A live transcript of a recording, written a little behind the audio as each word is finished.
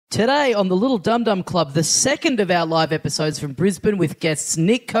Today on the Little Dum Dum Club, the second of our live episodes from Brisbane with guests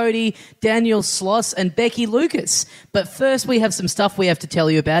Nick CODY, Daniel SLOSS and Becky Lucas. But first we have some stuff we have to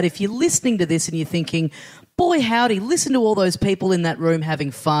tell you about. If you're listening to this and you're thinking, boy howdy, listen to all those people in that room having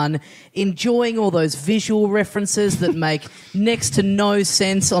fun, enjoying all those visual references that make next to no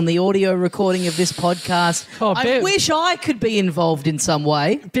sense on the audio recording of this podcast. I wish I could be involved in some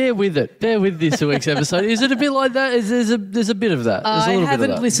way. Bear with it. Bear with this week's episode. Is it a bit like that? There's a bit of that. I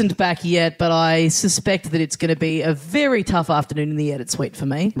haven't listened back yet, but I suspect that it's going to be a very tough afternoon in the edit suite for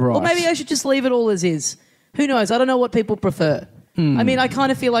me. Right. Or maybe I should just leave it all as is. Who knows? I don't know what people prefer. I mean, I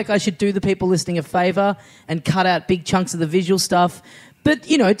kind of feel like I should do the people listening a favour and cut out big chunks of the visual stuff. But,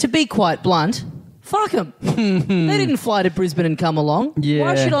 you know, to be quite blunt, fuck them. They didn't fly to Brisbane and come along. Yeah.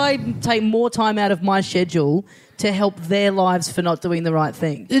 Why should I take more time out of my schedule to help their lives for not doing the right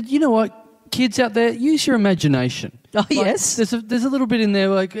thing? You know what? Kids out there, use your imagination. Oh, yes. There's a little bit in there,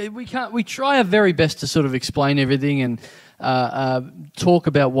 like we try our very best to sort of explain everything and talk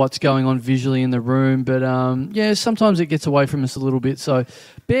about what's going on visually in the room, but sometimes it gets away from us a little bit, so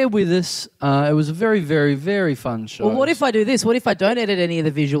bear with us. It was a very, very, very fun show. Well, what if I do this? What if I don't edit any of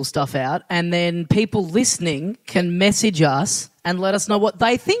the visual stuff out and then people listening can message us and let us know what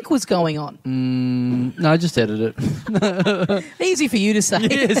they think was going on? No, just edit it. Easy for you to say.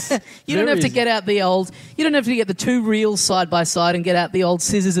 Yes, you don't have to get out the old... You don't have to get the two reels side by side and get out the old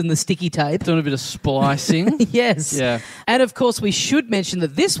scissors and the sticky tape. Doing a bit of splicing. Yes. Yeah. And, of course, we should mention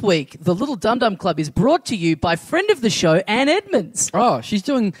that this week, the Little Dum Dum Club is brought to you by friend of the show, Anne Edmonds. Oh, she's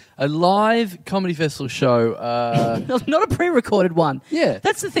doing a live comedy festival show. Not a pre-recorded one. Yeah.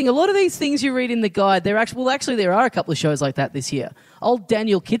 That's the thing. A lot of these things you read in the guide, there are a couple of shows like that this year. Old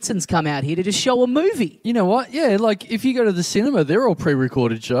Daniel Kitson's come out here to just show a movie. You know what? Yeah, like if you go to the cinema, they're all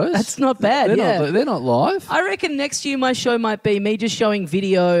pre-recorded shows. That's not bad, They're not live. I reckon next year my show might be me just showing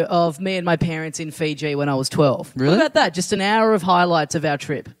video of me and my parents in Fiji when I was 12. Really? What about that? Just an hour of highlights of our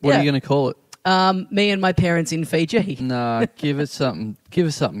trip. What are you going to call it? Me and my parents in Fiji. Nah, give us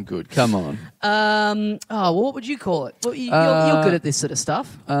something good. Come on. What would you call it? Well, you're good at this sort of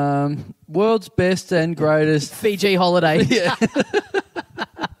stuff. World's best and greatest Fiji holiday. Yeah.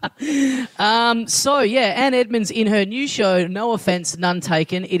 Anne Edmonds in her new show, No Offence, None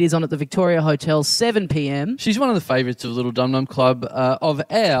Taken. It is on at the Victoria Hotel, 7 p.m. She's one of the favourites of Little Dum Dum Club, of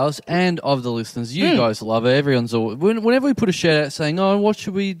ours and of the listeners. You guys love her. Everyone's all... Whenever we put a shout out saying, oh, what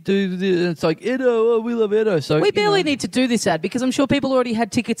should we do? It's like, Edo, we love Edo. So we barely need to do this ad because I'm sure people already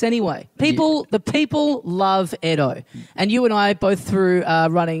had tickets anyway. The people love Edo. And you and I both through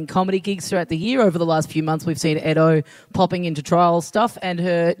running comedy gigs throughout the year. Over the last few months, we've seen Edo popping into trial stuff, and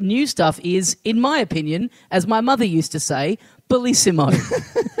her new stuff is, in my opinion, as my mother used to say, bellissimo.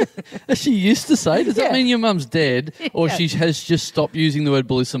 As she used to say? Does that mean your mum's dead or she has just stopped using the word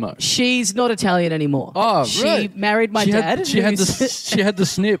bellissimo? She's not Italian anymore. Oh, right. She married my dad. She had the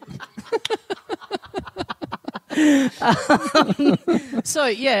snip.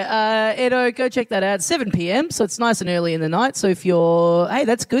 Edo, go check that out. 7 p.m, so it's nice and early in the night. So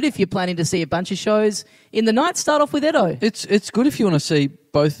that's good if you're planning to see a bunch of shows in the night. Start off with Edo. It's good if you want to see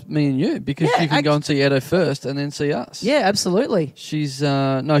both me and you because you can go and see Edo first and then see us. Yeah, absolutely. She's you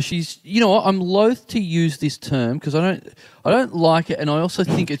know what? I'm loath to use this term because I don't like it, and I also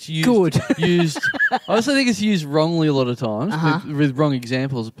think it's used. I also think it's used wrongly a lot of times with wrong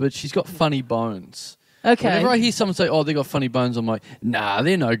examples. But she's got funny bones. Okay. Whenever I hear someone say, "Oh, they got funny bones," I'm like, "Nah,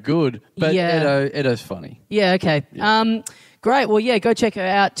 they're no good." But Edo's funny. Yeah. Okay. Yeah. Great. Well, go check her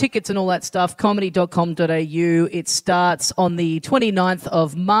out. Tickets and all that stuff, comedy.com.au. It starts on the 29th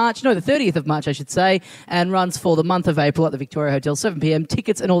of March, the 30th of March, I should say, and runs for the month of April at the Victoria Hotel, 7 p.m.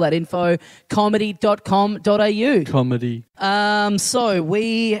 Tickets and all that info, comedy.com.au. Comedy. So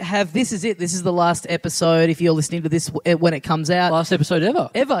we have, this is it. This is the last episode if you're listening to this when it comes out. Last episode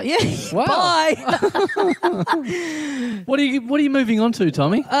ever. Yeah. Wow. Bye. What are you moving on to,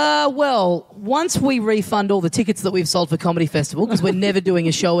 Tommy? Well, once we refund all the tickets that we've sold for Comedy Festival, because we're never doing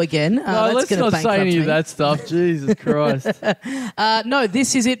a show again. No, let's not say any of that stuff. Jesus Christ. No,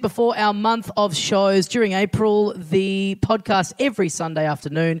 this is it before our month of shows during April. The podcast every Sunday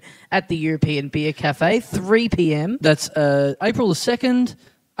afternoon at the European Beer Cafe, 3 p.m. That's April the 2nd,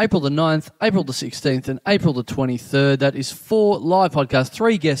 April the 9th, April the 16th and April the 23rd. That is 4 live podcasts,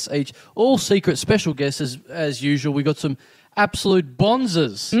 3 guests each, all secret special guests as usual. We've got some absolute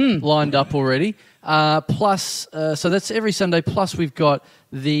bonzers lined up already. Plus, so that's every Sunday. Plus, we've got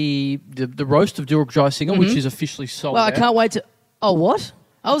the roast of Dilruk Jaisinger, which is officially sold out. I can't wait to... Oh, what?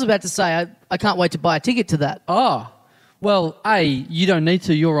 I was about to say I can't wait to buy a ticket to that. Ah. Well, A, you don't need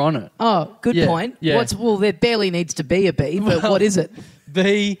to. You're on it. Oh, good point. Yeah. There barely needs to be a B, but what is it?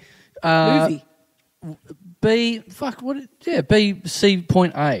 B. Movie. B. Fuck. What? Yeah. B. C.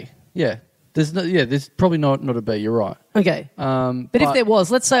 Point A. Yeah. There's probably not a B. You're right. Okay. But if there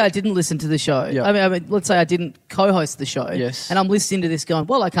was, let's say I didn't listen to the show. Yeah. I mean, let's say I didn't co-host the show. Yes. And I'm listening to this going,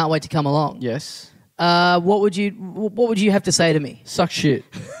 well, I can't wait to come along. Yes. What would you have to say to me? Suck shit.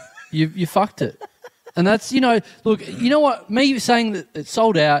 You fucked it. And that's, look, you know what? Me saying that it's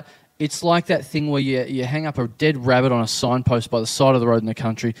sold out, it's like that thing where you hang up a dead rabbit on a signpost by the side of the road in the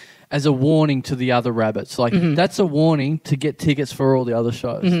country as a warning to the other rabbits. Like, that's a warning to get tickets for all the other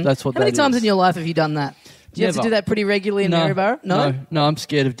shows. That's what that is. How many times in your life have you done that? Do you have to do that pretty regularly in Maryborough? No, I'm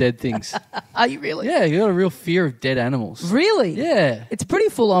scared of dead things. Are you really? Yeah, you got a real fear of dead animals. Really? Yeah. It's pretty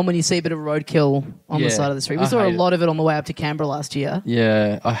full on when you see a bit of roadkill on the side of the street. We saw a lot of it on the way up to Canberra last year.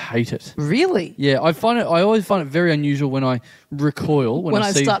 Yeah, I hate it. Really? Yeah, I always find it very unusual when I recoil. When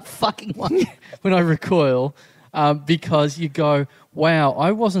I start fucking one. When I recoil, because you go, wow,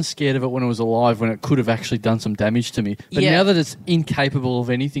 I wasn't scared of it when it was alive, when it could have actually done some damage to me. But now that it's incapable of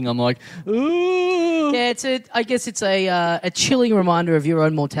anything, I'm like, ooh. Yeah, I guess it's a chilling reminder of your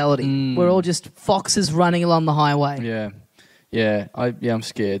own mortality. We're all just foxes running along the highway. Yeah, I'm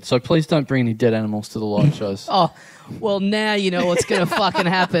scared. So please don't bring any dead animals to the live shows. Oh, well, now you know what's going to fucking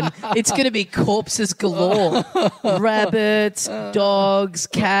happen. It's going to be corpses galore. Rabbits, dogs,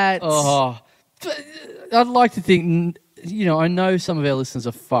 cats. Oh, I'd like to think, I know some of our listeners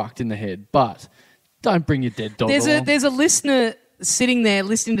are fucked in the head, but don't bring your dead dog along. There's a listener sitting there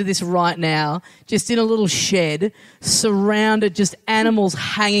listening to this right now, just in a little shed, surrounded just animals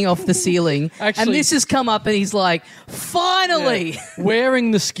hanging off the ceiling. Actually, and this has come up and he's like, finally! Yeah.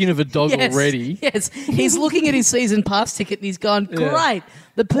 Wearing the skin of a dog already. Yes, he's looking at his season pass ticket and he's gone, great,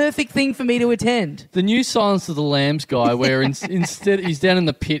 the perfect thing for me to attend. The new Silence of the Lambs guy, where instead he's down in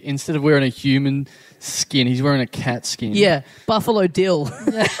the pit, instead of wearing a human skin, he's wearing a cat skin. Yeah, Buffalo Dill.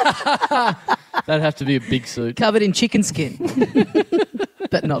 That'd have to be a big suit. Covered in chicken skin.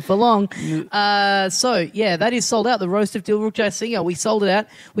 But not for long. That is sold out. The Roast of Dilruk Jai Singer. We sold it out.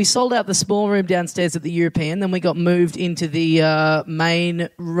 We sold out the small room downstairs at the European. Then we got moved into the main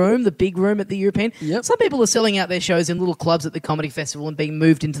room, the big room at the European. Yep. Some people are selling out their shows in little clubs at the Comedy Festival and being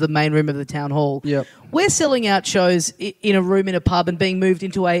moved into the main room of the Town Hall. Yep. We're selling out shows in a room in a pub and being moved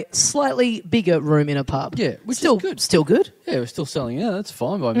into a slightly bigger room in a pub. Yeah, which still is good. Still good. Yeah, we're still selling out. That's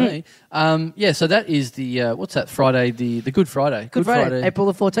fine by me. So that is the, what's that Friday? The Good Friday. Good Friday, April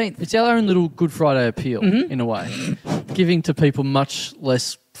the 14th. It's our own little Good Friday appeal, in a way. Giving to people much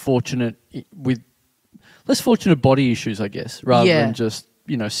less fortunate, with less fortunate body issues, I guess, rather than just,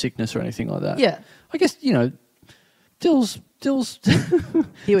 sickness or anything like that. Yeah. I guess, Dill's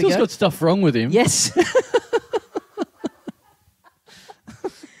Here we go. got stuff wrong with him. Yes.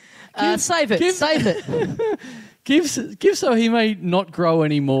 Save it. Save it. Give so he may not grow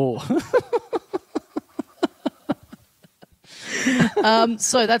anymore.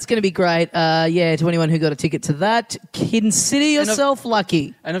 So that's going to be great. To anyone who got a ticket to that, consider yourself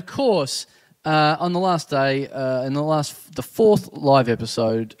lucky. And of course, on the last day, the fourth live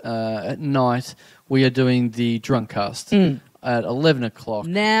episode at night, we are doing the Drunk Cast at 11 o'clock.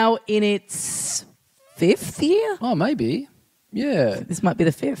 Now in its fifth year? Oh, maybe. Yeah. This might be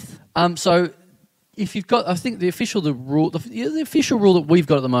the fifth. So if you've got, I think the official rule that we've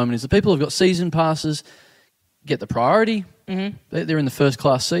got at the moment is the people who've got season passes get the priority. Mm-hmm. They're in the first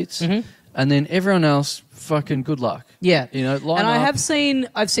class seats. Mm-hmm. And then everyone else, fucking good luck. Yeah. Line up. I've seen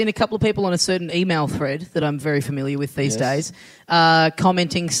a couple of people on a certain email thread that I'm very familiar with these days,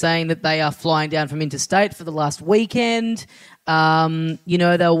 commenting, saying that they are flying down from interstate for the last weekend. They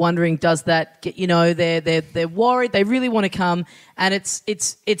were wondering, does that get, they're worried, they really want to come, and it's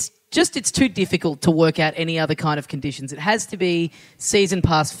too difficult to work out any other kind of conditions. It has to be season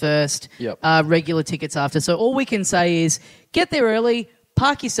pass first, regular tickets after. So all we can say is get there early,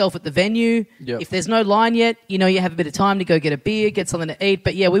 park yourself at the venue. Yep. If there's no line yet, you have a bit of time to go get a beer, get something to eat.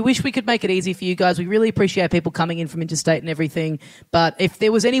 But yeah, we wish we could make it easy for you guys. We really appreciate people coming in from interstate and everything. But if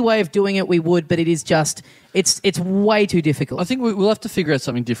there was any way of doing it, we would. But it is just, it's way too difficult. I think we'll have to figure out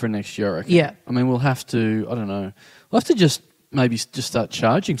something different next year, I reckon. Yeah. I mean, we'll have to, I don't know, we'll have to just maybe just start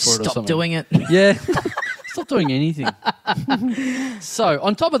charging for it or something. Stop doing it. Yeah. Stop doing anything. So,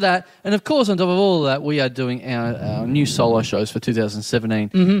 on top of that, and of course on top of all of that, we are doing our new solo shows for 2017.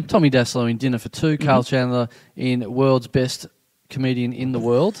 Mm-hmm. Tommy Daslow in Dinner for Two, Carl Chandler in World's Best Comedian in the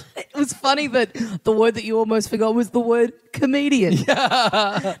World. It was funny that the word that you almost forgot was the word comedian.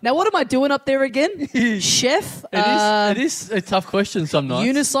 Yeah. Now, what am I doing up there again? Chef? It is a tough question some nights.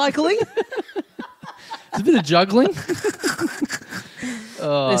 Unicycling? It's a bit of juggling.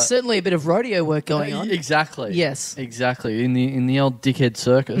 There's certainly a bit of rodeo work going on. Exactly. Yes. Exactly. In the old dickhead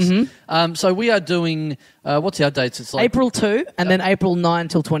circus. So we are doing. What's our dates? It's like April 2 and then April 9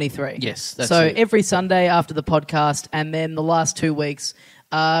 till 23. Yes, that's so it. every Sunday after the podcast, and then the last 2 weeks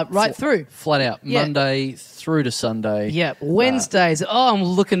right through. Flat out. Yeah. Monday through to Sunday. Yeah, Wednesdays. I'm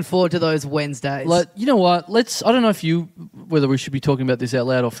looking forward to those Wednesdays. Like, you know what? I don't know whether we should be talking about this out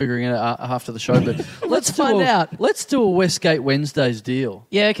loud or figuring it out after the show, but Let's find out. Let's do a Westgate Wednesdays deal.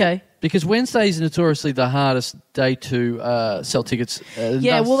 Yeah, okay. Because Wednesday is notoriously the hardest day to sell tickets.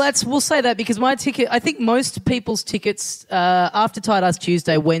 We'll say that because my ticket, I think most people's tickets after Tight Ass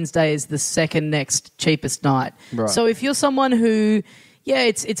Tuesday, Wednesday is the second next cheapest night. Right. So if you're someone who,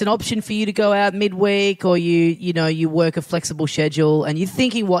 it's an option for you to go out midweek, or you work a flexible schedule and you're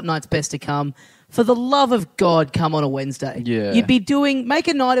thinking what night's best to come. For the love of God, come on a Wednesday. Yeah. Make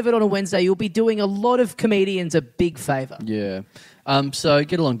a night of it on a Wednesday. You'll be doing a lot of comedians a big favour. Yeah. So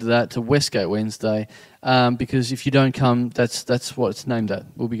get along to that, to Westgate Wednesday, because if you don't come, that's what it's named at.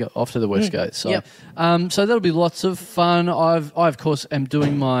 We'll be off to the Westgate. So, Yep. So that'll be lots of fun. I of course am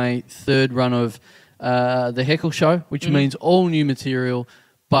doing my third run of the Heckle Show, which means all new material,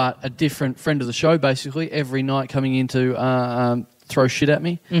 but a different friend of the show, basically every night coming in to throw shit at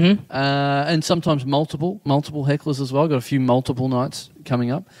me, and sometimes multiple hecklers as well. Got a few multiple nights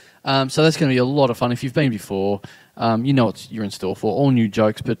coming up. So that's going to be a lot of fun. If you've been before, you know what you're in store for. All new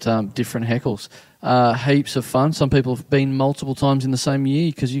jokes, but different heckles. Heaps of fun. Some people have been multiple times in the same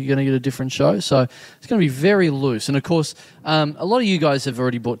year because you're going to get a different show. So it's going to be very loose. And, of course, a lot of you guys have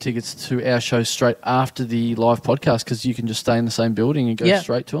already bought tickets to our show straight after the live podcast because you can just stay in the same building and go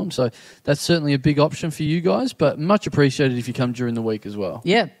straight to them. So that's certainly a big option for you guys, but much appreciated if you come during the week as well.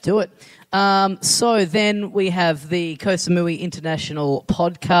 Yeah, do it. So then we have the Koh Samui International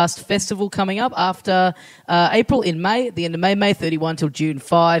Podcast Festival coming up after April in May, at the end of May 31 till June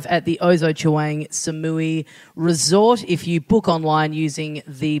 5 at the Ozo Chuang Samui Resort. If you book online using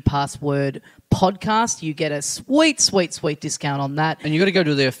the password podcast, you get a sweet discount on that. And you've got to go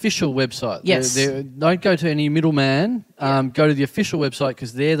to their official website. Yes. Don't go to any middleman. Go to the official website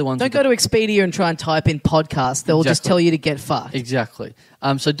because they're the ones... Don't go to Expedia and try and type in podcast. They'll just tell you to get fucked. Exactly.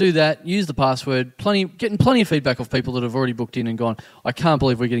 So do that. Use the password. Getting plenty of feedback of people that have already booked in and gone, I can't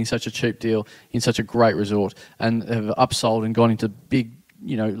believe we're getting such a cheap deal in such a great resort, and have upsold and gone into big,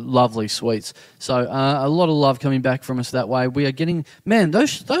 lovely suites. So a lot of love coming back from us that way. We are getting... Man,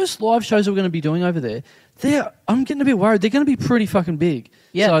 those live shows that we're going to be doing over there, I'm getting a bit worried. They're going to be pretty fucking big.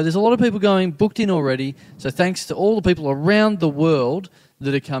 Yeah. So there's a lot of people booked in already. So thanks to all the people around the world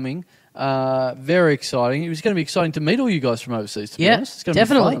that are coming. Very exciting. It was going to be exciting to meet all you guys from overseas, to be honest. It's going to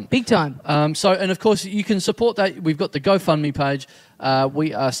definitely. be fun. Big time. And of course, you can support that. We've got the GoFundMe page.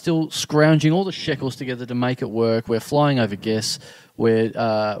 We are still scrounging all the shekels together to make it work. We're flying over guests. We're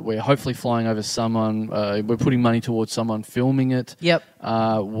hopefully flying over someone. We're putting money towards someone filming it. Yep.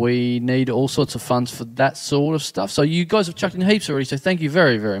 We need all sorts of funds for that sort of stuff. So you guys have chucked in heaps already, so thank you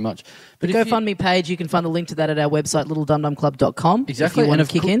very, very much. But the GoFundMe page, you can find the link to that at our website, littledumdumclub.com. Exactly. If you want to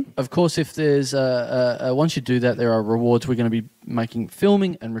kick in. Of course, if there's once you do that, there are rewards. We're going to be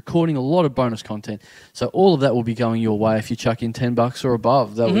filming and recording a lot of bonus content. So all of that will be going your way if you chuck in $10 or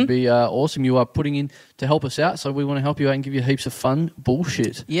above. That would be awesome. You are putting in to help us out, so we want to help you out and give you heaps of fun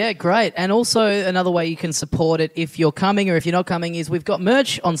bullshit. Yeah, great. And also another way you can support it if you're coming or if you're not coming is we've got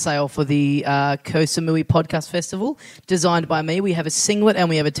merch on sale for the Koh Samui Podcast Festival, designed by me. We have a singlet and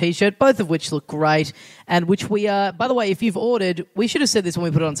we have a T-shirt, both of which look great, and which we are, by the way, if you've ordered, we should have said this when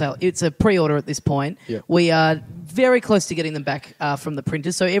we put it on sale. It's a pre-order at this point. Yep. We are very close to getting them back from the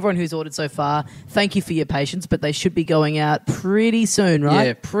printers. So everyone who's ordered so far, thank you for your patience, but they should be going out pretty soon, right?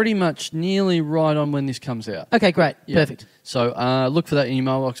 Yeah, pretty much nearly right on when this comes out. Okay, great. Yeah. Perfect. So look for that in your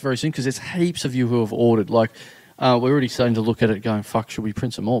mailbox very soon because there's heaps of you who have ordered. Like, we're already starting to look at it going, fuck, should we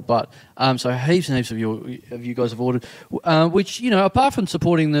print some more? But so heaps and heaps of you guys have ordered, which, apart from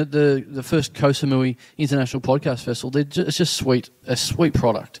supporting the first Koh Samui International Podcast Festival, it's just a sweet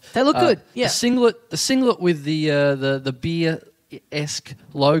product. They look good, yeah. The singlet with the beer-esque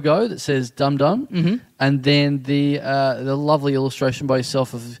logo that says Dum Dum, and then the lovely illustration by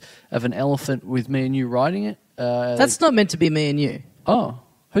yourself of an elephant with me and you riding it. That's not meant to be me and you. Oh.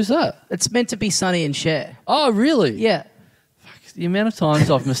 Who's that? It's meant to be Sonny and Cher. Oh, really? Yeah. Fuck, the amount of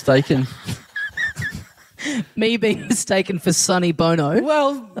times I've mistaken... Me being mistaken for Sonny Bono.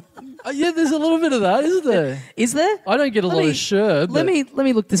 Well, Yeah, there's a little bit of that, isn't there? Is there? I don't get a lot of sure. Let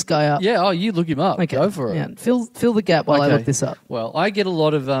me look this guy up. Yeah, you look him up. Okay. Go for it. Yeah, fill the gap while I look this up. Well, I get a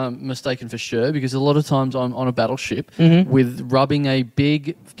lot of mistaken for sure because a lot of times I'm on a battleship Mm-hmm. with rubbing a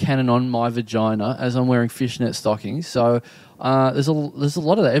big cannon on my vagina as I'm wearing fishnet stockings. So there's a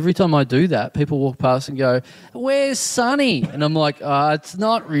lot of that. Every time I do that, people walk past and go, "Where's Sonny?" And I'm like, "It's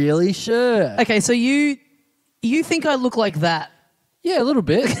not really sure." Okay, so you think I look like that? Yeah, a little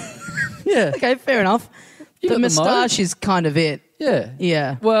bit. Yeah. Okay, fair enough. You The got the moustache is kind of it. Yeah.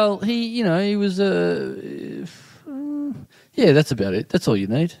 Yeah. Well, he was yeah, that's about it. That's all you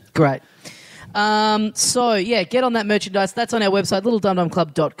need. Great. So, yeah, get on that merchandise. That's on our website,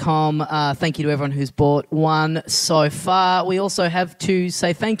 littledumdumclub.com. Thank you to everyone who's bought one so far. We also have to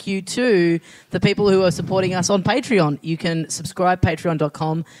say thank you to the people who are supporting us on Patreon. You can subscribe,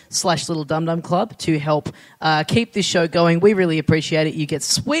 patreon.com/littledumdumclub to help keep this show going. We really appreciate it. You get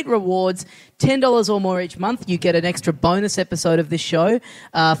sweet rewards. $10 or more each month, you get an extra bonus episode of this show.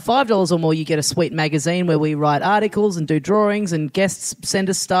 $5 or more, you get a sweet magazine where we write articles and do drawings and guests send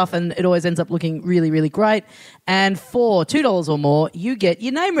us stuff, and it always ends up looking really, really great. And for $2 or more, you get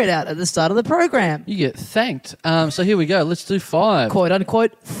your name read out at the start of the program. You get thanked. So here we go. Let's do 5. Quote,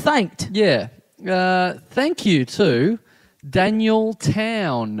 unquote, thanked. Yeah. Thank you to Daniel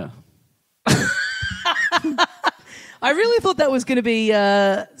Town. I really thought that was going to be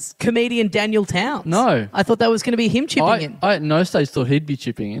comedian Daniel Towns. No. I thought that was going to be him chipping in. I at no stage thought he'd be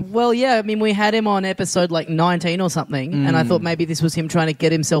chipping in. Well, yeah, I mean, we had him on episode like 19 or something, and I thought maybe this was him trying to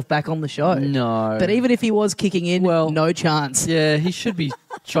get himself back on the show. No. But even if he was kicking in, no chance. Yeah, he should be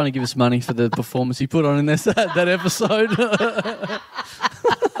trying to give us money for the performance he put on in that episode.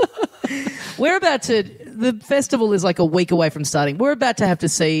 We're about to... The festival is like a week away from starting. We're about to have to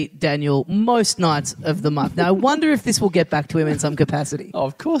see Daniel most nights of the month. Now, I wonder if this will get back to him in some capacity. Oh,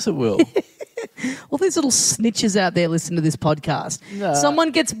 of course it will. All these little snitches out there listening to this podcast. Nah.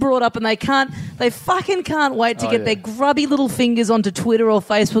 Someone gets brought up and they fucking can't wait to get their grubby little fingers onto Twitter or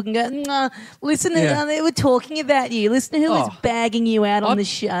Facebook and go, nah, listen, they were talking about you. Listen to who was bagging you out on the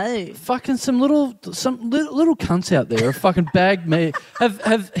show. Fucking some little cunts out there have fucking bagged me,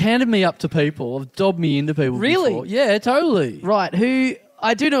 have handed me up to people, have dobbed me into people. Really? Before. Yeah, totally. Right.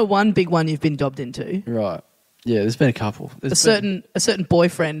 I do know one big one you've been dobbed into. Right. Yeah, there's been a couple. A certain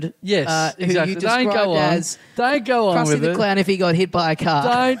boyfriend. Yes, who exactly. you described as Don't go on Krusty with the it. Clown if he got hit by a car.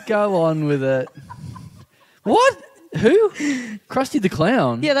 Don't go on with it. What? Who? Krusty the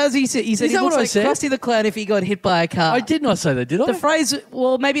Clown? Yeah, that was what you said. You said Is he that looks what I like said? Krusty the Clown if he got hit by a car. I did not say that, did I? The phrase,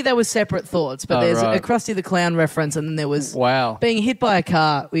 well, maybe they were separate thoughts, but there's a Krusty the Clown reference, and then there was being hit by a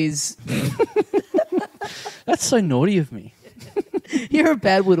car is... That's so naughty of me. You're a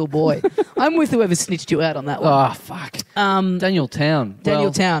bad little boy. I'm with whoever snitched you out on that one. Oh, fuck. Daniel Town.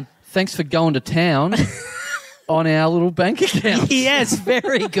 Town. Thanks for going to town on our little bank account. Yes,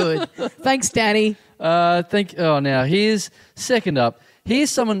 very good. Thanks, Danny. Now, here's second up. Here's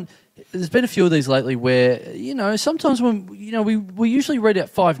someone... There's been a few of these lately where, sometimes when, we usually read out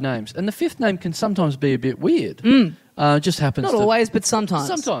 5 names, and the 5th name can sometimes be a bit weird. It just happens Not always, but sometimes.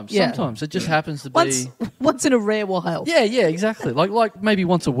 Sometimes. It just happens to be... Once in a rare while. Yeah, exactly. like maybe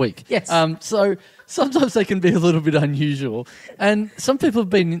once a week. Yes. So sometimes they can be a little bit unusual. And some people have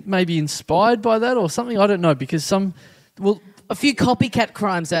been maybe inspired by that or something. I don't know, because some... Well, a few copycat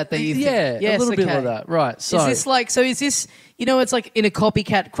crimes out there, you think? Yeah, yes, a little bit like that. Right. So is this, it's like in a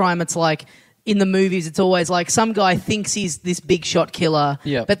copycat crime, it's like in the movies, it's always like some guy thinks he's this big shot killer,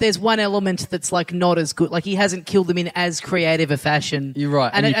 but there's one element that's like not as good. Like he hasn't killed them in as creative a fashion. You're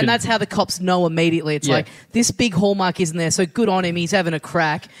right. And that's how the cops know immediately. It's like, this big hallmark isn't there, so good on him, he's having a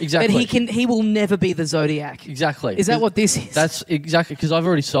crack. Exactly. But he will never be the Zodiac. Exactly. Is that what this is? That's exactly, because I've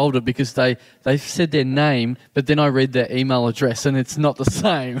already solved it, because they said their name, but then I read their email address and it's not the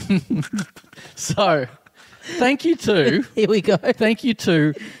same. So... Thank you to... Here we go. Thank you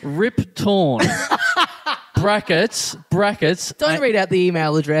to Rip Torn. brackets. Don't read out the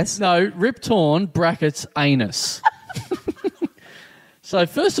email address. No, Rip Torn, brackets, anus. So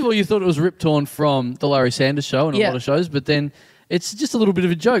first of all, you thought it was Rip Torn from the Larry Sanders Show and a lot of shows, but then it's just a little bit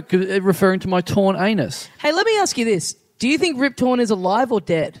of a joke referring to my torn anus. Hey, let me ask you this. Do you think Rip Torn is alive or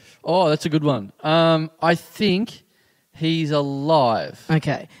dead? Oh, that's a good one. I think... He's alive.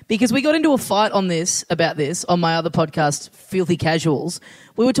 Okay. Because we got into a fight about this on my other podcast, Filthy Casuals.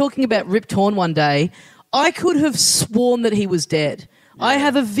 We were talking about Rip Torn one day. I could have sworn that he was dead. Yeah. I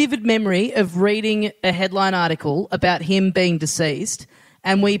have a vivid memory of reading a headline article about him being deceased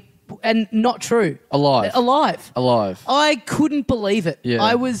and not true. Alive. I couldn't believe it. Yeah.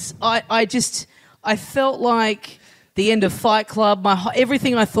 I felt like the end of Fight Club,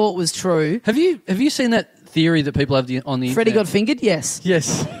 everything I thought was true. Have you seen that theory that people have on the Freddie internet? got fingered? Yes.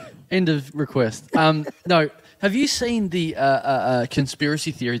 Yes. End of request. No. Have you seen the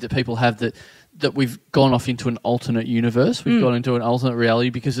conspiracy theory that people have that we've gone off into an alternate universe? We've gone into an alternate reality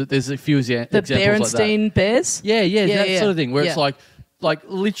because there's a few examples The Berenstain like that. Bears? Yeah, that sort of thing, where it's Yeah. like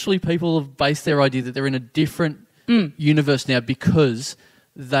literally people have based their idea that they're in a different universe now because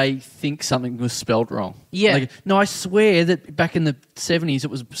they think something was spelled wrong. Yeah. Like, no, I swear that back in the 70s it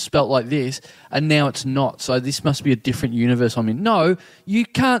was spelt like this and now it's not. So this must be a different universe I'm in. No, you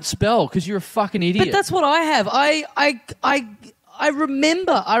can't spell because you're a fucking idiot. But that's what I have. I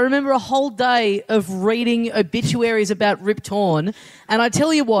remember a whole day of reading obituaries about Rip Torn, and I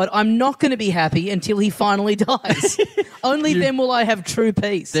tell you what, I'm not going to be happy until he finally dies. Only then will I have true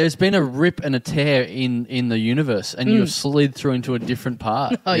peace. There's been a rip and a tear in the universe, and you've slid through into a different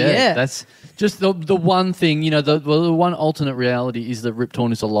part. Oh, yeah. That's just the one thing, the one alternate reality is that Rip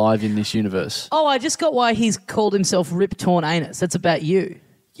Torn is alive in this universe. Oh, I just got why he's called himself Rip Torn Anus. That's about you.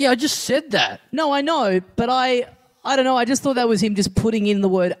 Yeah, I just said that. No, I know, but I don't know. I just thought that was him just putting in the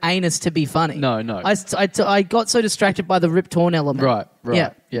word anus to be funny. No. I got so distracted by the Rip Torn element.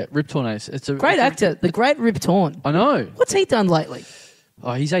 Right. Yeah. Rip Torn Ace. It's a Great actor, the great Rip Torn. I know. What's he done lately?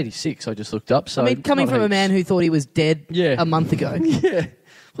 Oh, he's 86. I just looked up. So I mean, coming not from a heaps. man who thought he was dead a month ago. Yeah.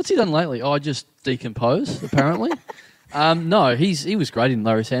 What's he done lately? Oh, I just decompose, apparently. No, he was great in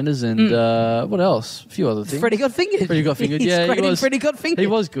Larry Sanders and what else? A few other things. Freddie got fingered. Freddie got fingered. He's Yeah, great he in was. Freddie got fingered. He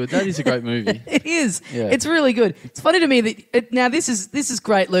was good. That is a great movie. It is. Yeah. It's really good. It's funny to me that now this is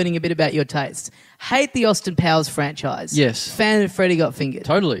great learning a bit about your tastes. Hate the Austin Powers franchise. Yes. Fan of Freddie Got Fingered.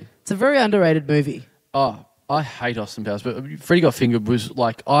 Totally. It's a very underrated movie. Oh, I hate Austin Powers, but Freddie Got Fingered was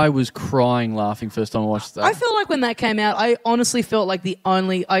like, I was crying laughing first time I watched that. I feel like when that came out, I honestly felt like I'm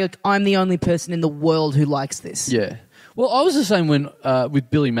the only person in the world who likes this. Yeah. Well, I was the same when with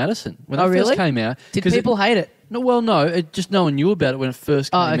Billy Madison when that really? first came out. Did people hate it? No. Just no one knew about it when it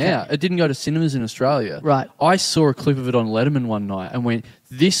first came okay. out. It didn't go to cinemas in Australia. Right. I saw a clip of it on Letterman one night and went,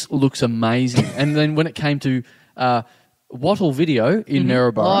 "This looks amazing." And then when it came to Wattle Video in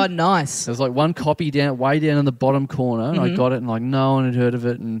Maryborough, Oh, nice. there was like one copy way down in the bottom corner, and I got it, and like no one had heard of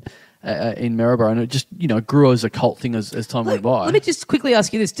it, and in Maryborough, and it just grew as a cult thing as time went by. Let me just quickly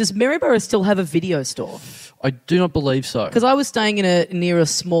ask you this: does Maryborough still have a video store? I do not believe so. Because I was staying near a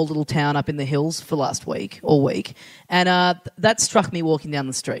small little town up in the hills for all week, and that struck me walking down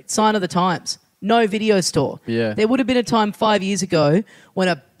the street. Sign of the times. No video store. Yeah. There would have been a time 5 years ago when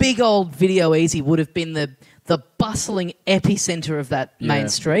a big old Video Easy would have been the bustling epicenter of that main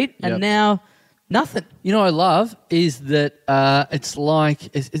street, and now nothing. You know what I love is that it's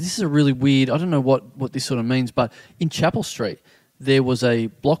like this is a really weird. I don't know what this sort of means, but in Chapel Street there was a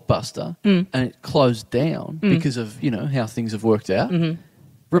Blockbuster and it closed down because of how things have worked out.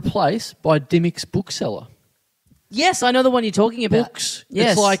 Replaced by Dimmick's Bookseller. Yes, I know the one you're talking about. Books.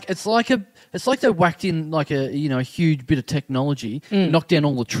 Yes. It's like they whacked in like a huge bit of technology, knocked down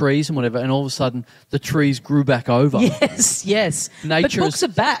all the trees and whatever, and all of a sudden the trees grew back over. Yes. But Nature's- books are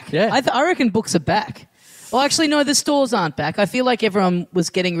back. Yeah. I reckon books are back. Well, actually, no, the stores aren't back. I feel like everyone was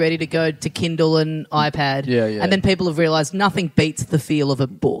getting ready to go to Kindle and iPad. Yeah. And then people have realised nothing beats the feel of a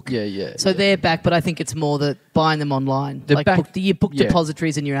book. Yeah. So they're back, but I think it's more that buying them online. They're like back- your book yeah.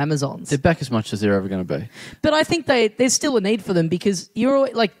 depositories and your Amazons. They're back as much as they're ever going to be. But I think there's still a need for them because you're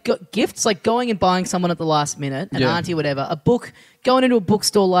always, gifts, like going and buying someone at the last minute, an auntie, whatever, a book, going into a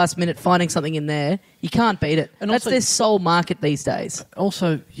bookstore last minute, finding something in there, you can't beat it. And that's also- their sole market these days.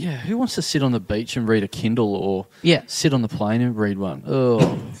 Also, who wants to sit on the beach and read a Kindle or sit on the plane and read one?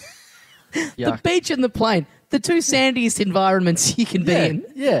 Oh, The beach and the plane, the two sandiest environments you can be in.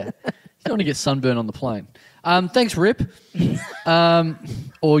 Yeah. You don't want to get sunburn on the plane. Thanks, Rip.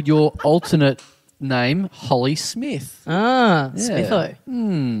 Or your alternate name, Holly Smith. Smitho.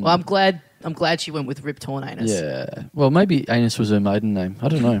 Well, I'm glad she went with Rip Torn Anus. Yeah. Well, maybe Anus was her maiden name. I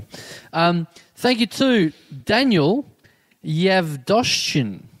don't know. Thank you to Daniel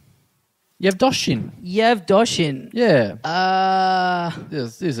Yavdoshin. Yavdoshin. Yeah.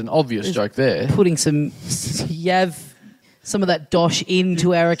 There's an obvious joke there. Putting some of that dosh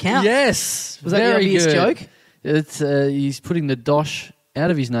into our account. Yes. Was that the obvious joke? It's he's putting the dosh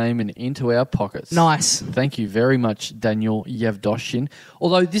out of his name and into our pockets. Nice. Thank you very much, Daniel Yevdoshin.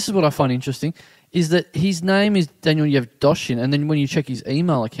 Although this is what I find interesting, is that his name is Daniel Yevdoshin, and then when you check his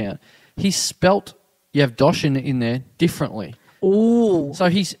email account, he's spelt Yevdoshin in there differently. Ooh. So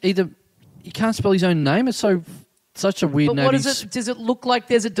he's either... He can't spell his own name. It's so such a weird But name. what is it? Does it look like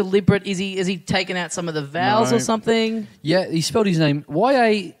there's a deliberate? Is he taken out some of the vowels No. or something? Yeah, he spelled his name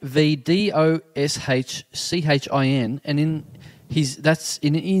Yavdoschin, and in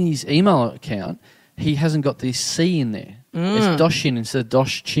his email account, he hasn't got the C in there. It's Doshin instead of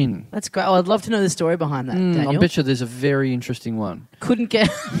Dosh-chin. That's great. Oh, I'd love to know the story behind that, Daniel. I bet you there's a very interesting one. Couldn't get,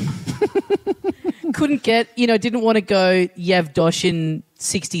 didn't want to go Yavdoshin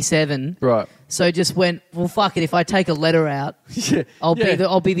 67. Right. So just went, well, fuck it. If I take a letter out, Yeah. I'll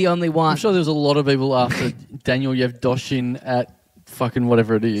be the only one. I'm sure there's a lot of people after Daniel Yavdoshin at fucking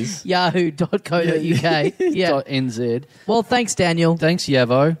whatever it is. Yahoo.co.uk. Yeah. .nz. Well, thanks, Daniel. Thanks,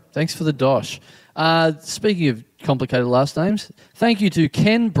 Yavo. Thanks for the dosh. Speaking of complicated last names, thank you to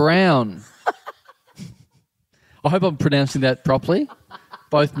Ken Brown. I hope I'm pronouncing that properly.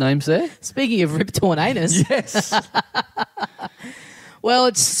 Both names there. Speaking of rip-torn anus. Yes. Well,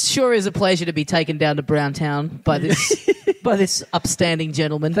 it sure is a pleasure to be taken down to Browntown by this upstanding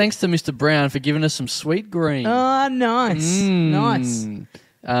gentleman. Thanks to Mr. Brown for giving us some sweet green. Oh, nice. Nice.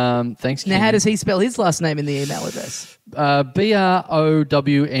 Thanks, Now, Ken. how does he spell his last name in the email address? Browneye.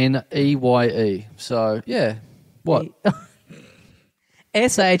 So, yeah. What?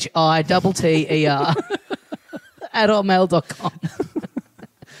 SHITTER at hotmail.com.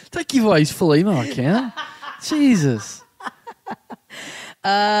 Don't give away his full email account. Jesus.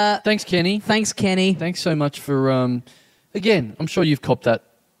 Thanks, Kenny. Thanks, Kenny. Thanks so much for, again, I'm sure you've copped a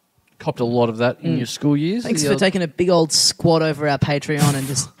lot of that in your school years. Thanks for taking a big old squat over our Patreon and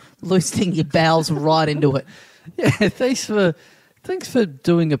just loosening your bowels right into it. Yeah, thanks for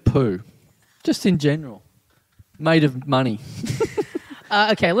doing a poo, just in general, made of money.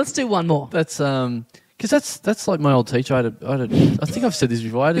 Okay, let's do one more. That's because that's like my old teacher. I think I've said this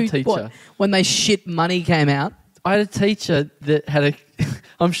before. I had a teacher. What? When they shit money came out? I had a teacher that had a.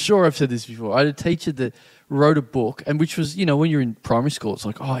 I'm sure I've said this before. I had a teacher that wrote a book, and which was, when you're in primary school, it's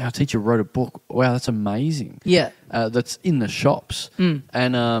like, oh, our teacher wrote a book. Wow, that's amazing. Yeah. That's in the shops,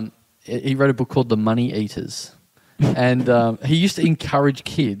 and he wrote a book called The Money Eaters, and he used to encourage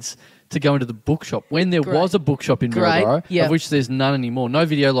kids to go into the bookshop when there was a bookshop in Marlborough, of which there's none anymore. No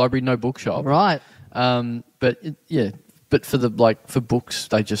video library, no bookshop. Right. But for books,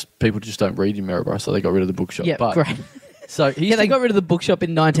 people just don't read in Marlborough, so they got rid of the bookshop. Yeah, but, great. So they got rid of the bookshop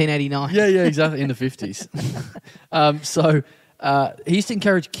in 1989. Yeah, exactly, in the 50s. He used to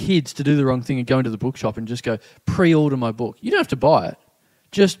encourage kids to do the wrong thing and go into the bookshop and just go, pre-order my book. You don't have to buy it.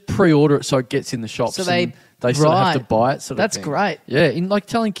 Just pre-order it so it gets in the shops. So they sort of have to buy it. That's great. Yeah,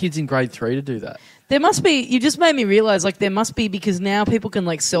 telling kids in grade 3 to do that. There must be, you just made me realise, there must be, because now people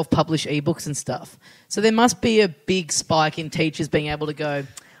can self-publish ebooks and stuff. So there must be a big spike in teachers being able to go,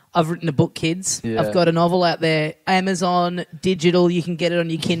 I've written a book, kids. Yeah. I've got a novel out there. Amazon, digital, you can get it on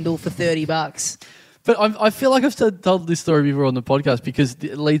your Kindle for $30. But I feel like I've told this story before on the podcast because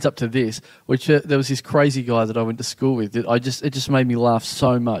it leads up to this, which there was this crazy guy that I went to school with. It just made me laugh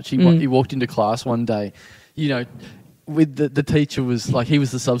so much. He walked into class one day, with the teacher was like, he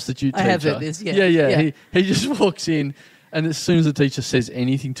was the substitute teacher. I have heard this, yeah. Yeah. He just walks in, and as soon as the teacher says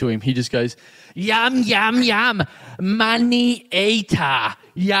anything to him, he just goes, yum, yum, yum, money eater,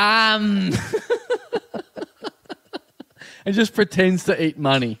 yum. And just pretends to eat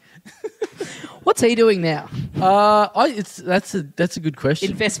money. What's he doing now? That's a good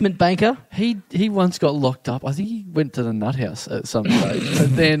question. Investment banker? He once got locked up. I think he went to the nut house at some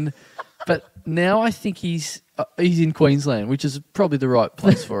stage. But now I think he's in Queensland, which is probably the right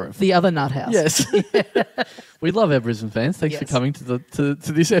place for him. The other nut house. Yes. We love our Brisbane fans. Thanks for coming to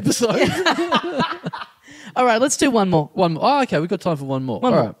this episode. Yeah. All right, let's do one more. One more. Oh, okay, we've got time for one more.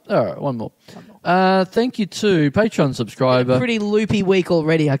 All right, one more. Thank you to Patreon subscriber. Pretty loopy week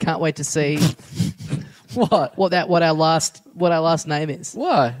already. I can't wait to see what our last name is.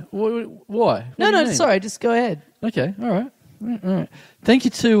 Why? Why? No, sorry, just go ahead. Okay, all right. Thank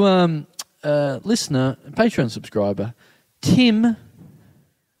you to listener, Patreon subscriber, Tim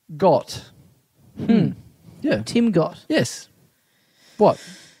Gott. Yeah. Tim Gott. Yes. What?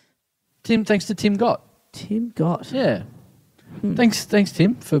 Thanks to Tim Gott. Tim Gott. Yeah. Thanks,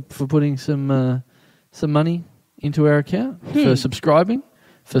 Tim, for putting some money into our account, for subscribing,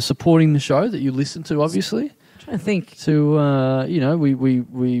 for supporting the show that you listen to, obviously. I'm trying to think.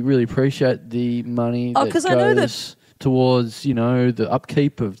 We really appreciate the money that goes I know that towards, the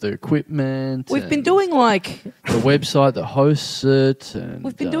upkeep of the equipment. We've been doing the website that hosts it. And,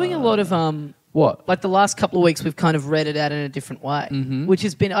 we've been doing a lot of what? Like the last couple of weeks, we've kind of read it out in a different way, which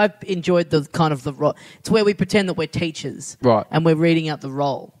has been, I've enjoyed it's where we pretend that we're teachers. Right. And we're reading out the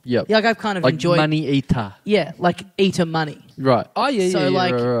role. Yep. Like I've kind of enjoyed. Money eater. Yeah, like eater money. Right. Oh, yeah, so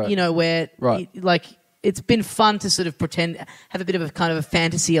right. where, Right. it's been fun to sort of have a bit of a kind of a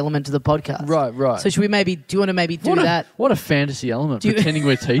fantasy element to the podcast. Right. So should we do you want to maybe do that? What a fantasy element, pretending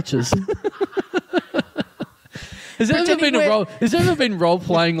we're teachers. Has there ever been role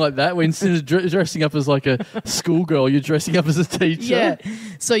playing like that where instead of dressing up as like a schoolgirl, you're dressing up as a teacher? Yeah.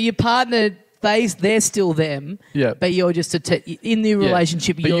 So your partner, they're still them. Yeah. But you're just in the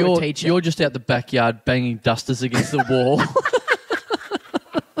relationship. But you're a teacher. You're just out the backyard banging dusters against the wall.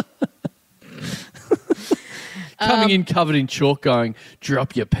 Coming in covered in chalk, going,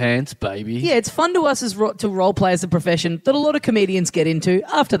 "Drop your pants, baby." Yeah, it's fun to us to role play as a profession that a lot of comedians get into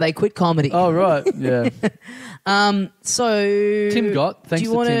after they quit comedy. Oh right, yeah. So Tim Gott, thanks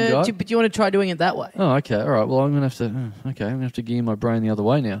to Tim Gott. Do you want to try doing it that way? Oh, okay, all right. Well, I'm gonna have to gear my brain the other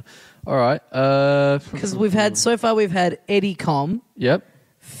way now. All right, because we've had Eddie Com. Yep.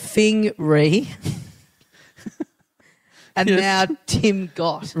 Fing Ree. And now Tim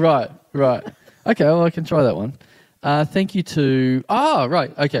Gott. Right. Okay, well, I can try that one. Thank you to...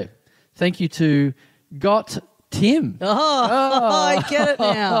 right, okay. Thank you to Got Tim. I get it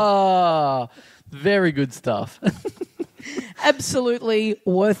now. Very good stuff. Absolutely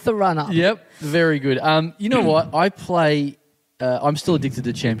worth the run-up. Yep, very good. You know what? I play... I'm still addicted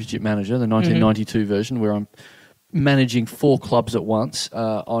to Championship Manager, the 1992 version, where I'm managing 4 clubs at once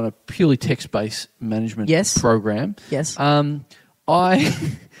on a purely text-based management program. Yes.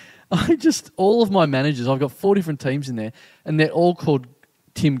 All of my managers, I've got 4 different teams in there, and they're all called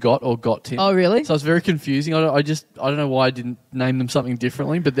Tim Gott or Got Tim. Oh, really? So it's very confusing. I don't know why I didn't name them something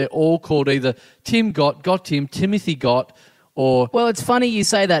differently, but they're all called either Tim Gott, Got Tim, Timothy Gott, or... Well, it's funny you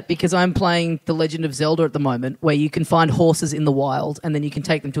say that because I'm playing The Legend of Zelda at the moment, where you can find horses in the wild and then you can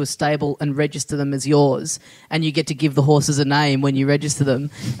take them to a stable and register them as yours, and you get to give the horses a name when you register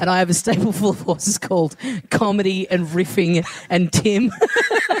them. And I have a stable full of horses called Comedy and Riffing and Tim.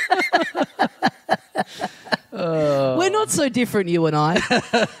 We're not so different, you and I.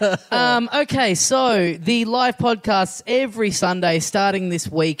 Okay, so the live podcasts every Sunday starting this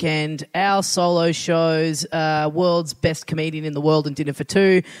weekend. Our solo shows, World's Best Comedian in the World and Dinner for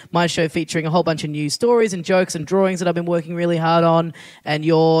Two. My show featuring a whole bunch of news stories and jokes and drawings that I've been working really hard on. And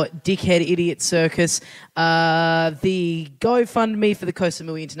your Dickhead Idiot Circus. The GoFundMe for the Koh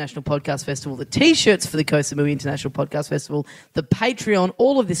Samui International Podcast Festival. The T-shirts for the Koh Samui International Podcast Festival. The Patreon.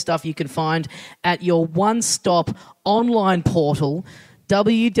 All of this stuff you can find at your one-stop online portal,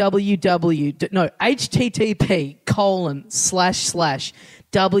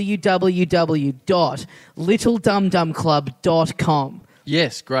 http://www.littledumdumclub.com.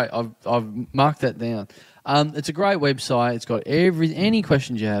 Yes, great. I've marked that down. It's a great website. It's got any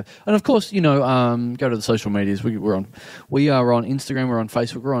questions you have, and of course, go to the social medias. We are on Instagram, we're on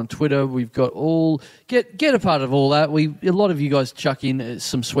Facebook, we're on Twitter. We've got get a part of all that. A lot of you guys chuck in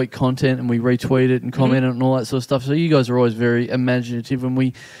some sweet content, and we retweet it and comment it and all that sort of stuff. So you guys are always very imaginative, and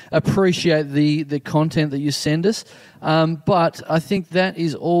we appreciate the content that you send us. But I think that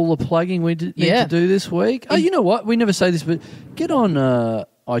is all the plugging we need to do this week. Oh, you know what? We never say this, but get on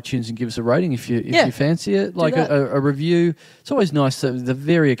iTunes and give us a rating if you fancy it, like a review. It's always nice that the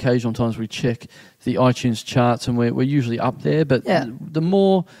very occasional times we check the iTunes charts and we're usually up there, but the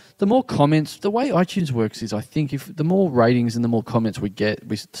more comments, the way iTunes works is, I think if the more ratings and the more comments we get,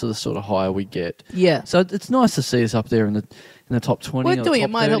 the sort of higher we get. Yeah. So it's nice to see us up there in the top 20. We're doing it.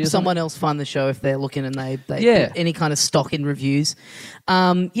 Might help someone else find the show if they're looking and they put any kind of stock in reviews.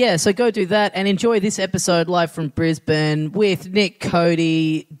 So go do that and enjoy this episode live from Brisbane with Nick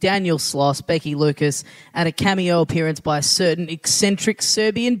Cody, Daniel Sloss, Becky Lucas, and a cameo appearance by a certain eccentric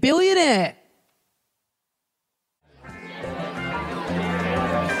Serbian billionaire.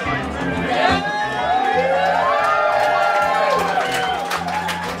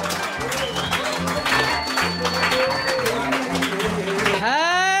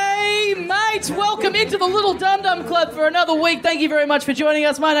 Welcome into the Little Dum Dum Club for another week. Thank you very much for joining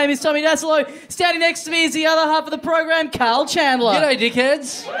us. My name is Tommy Dasilo. Standing next to me is the other half of the program, Carl Chandler. G'day,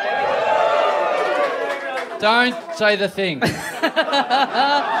 dickheads. Don't say the thing.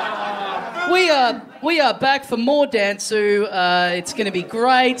 We are back for more Dantsu. It's going to be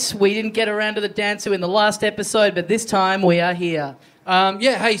great. We didn't get around to the Dantsu in the last episode, but this time we are here.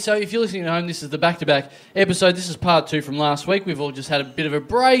 Hey, so if you're listening at home, this is the back-to-back episode. This is part 2 from last week. We've all just had a bit of a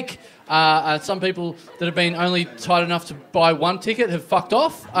break. Some people that have been only tight enough to buy one ticket have fucked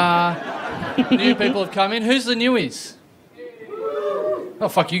off. New people have come in. Who's the newies? Oh,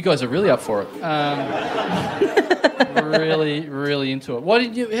 fuck, you guys are really up for it. Really, really into it. Why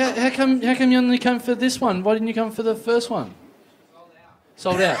did you? How come you only come for this one? Why didn't you come for the first one?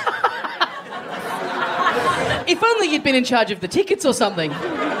 Sold out. If only you'd been in charge of the tickets or something.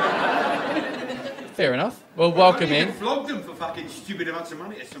 fair enough. Well, welcome You in. flogged them for fucking stupid amounts of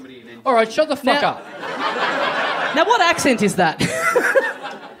money to somebody and then... All right, shut the fuck Now- up. Now, what accent is that?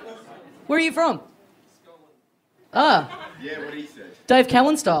 Where are you from? Ah, Yeah, what he said. Dave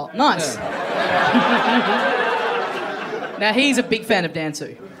Callan style. Nice. Now, he's a big fan of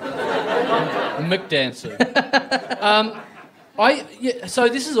Dansu. McDancer. So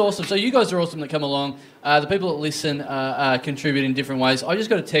this is awesome. So you guys are awesome that come along. The people that listen contribute in different ways. I just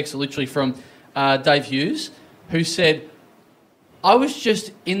got a text literally from Dave Hughes, who said, I was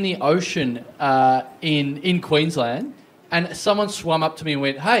just in the ocean in Queensland, and someone swam up to me and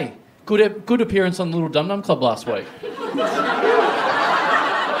went, hey, good appearance on the Little Dum Dum Club last week.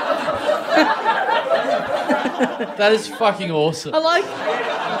 That is fucking awesome. I like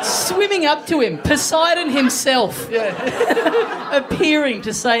swimming up to him, Poseidon himself, appearing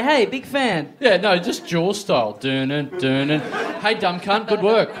to say, hey, big fan. Yeah, no, just Jaws style. Dun-dun. Hey, dumb cunt, good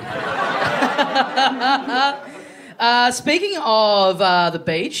work. Speaking of the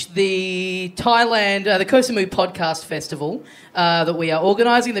beach, the Thailand, the Koh Samui Podcast Festival that we are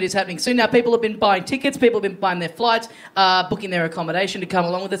organising, that is happening soon. Now, people have been buying tickets, people have been buying their flights, booking their accommodation to come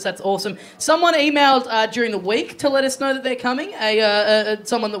along with us. That's awesome. Someone emailed during the week to let us know that they're coming.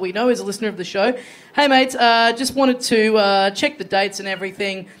 Someone that we know is a listener of the show. Hey, mates, just wanted to check the dates and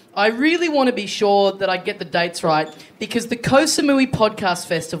everything. I really want to be sure that I get the dates right because the Koh Samui Podcast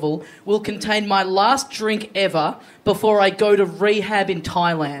Festival will contain my last drink ever before I go to rehab in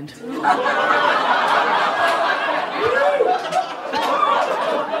Thailand.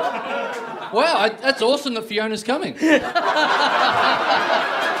 Wow, that's awesome that Fiona's coming.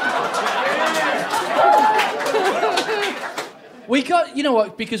 We got, you know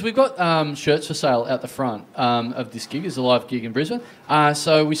what, because we've got shirts for sale out the front of this gig. It's a live gig in Brisbane.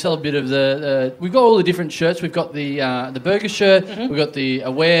 So we sell a bit of we've got all the different shirts. We've got the burger shirt. Mm-hmm. We've got the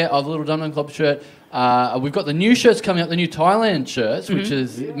Aware of Little Dum Dum Club shirt. We've got the new shirts coming up, the new Thailand shirts, mm-hmm. which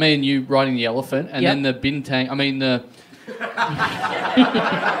is me and you riding the elephant. And then the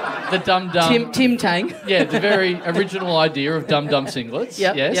the Dum Dum... Tim Tang. Yeah, the very original idea of Dum Dum singlets.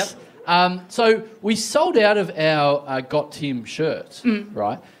 Yep, yes. yep. So we sold out of our Got Tim shirts,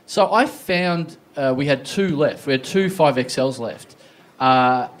 right? So I found we had two left. We had two 5XLs left.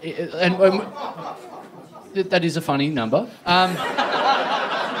 And that is a funny number.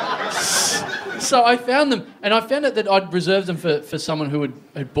 So I found them, and I found out that I'd reserved them for someone who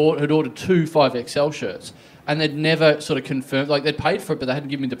had ordered two 5XL shirts, and they'd never sort of confirmed, like they'd paid for it, but they hadn't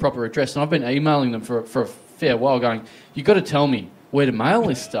given me the proper address. And I've been emailing them for a fair while going, you've got to tell me where to mail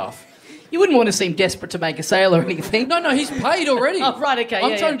this stuff. You wouldn't want to seem desperate to make a sale or anything. No, he's paid already. Oh, right, okay.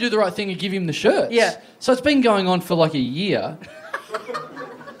 I'm trying to do the right thing and give him the shirts. Yeah. So it's been going on for like a year,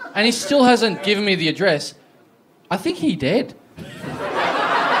 and he still hasn't given me the address. I think he dead.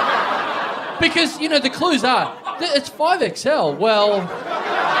 Because, you know, the clues are, it's 5XL. Well...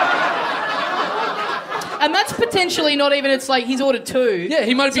 And that's potentially not even, it's like he's ordered two. Yeah,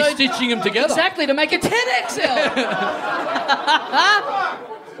 he might be stitching them together. Exactly, to make a 10XL.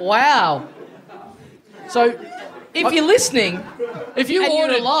 Wow. So, if you're listening, if you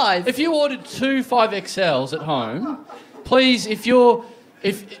you're alive... If you ordered two 5XLs at home, please, if you're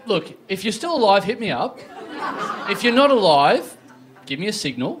still alive, hit me up. If you're not alive, give me a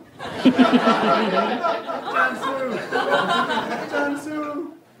signal.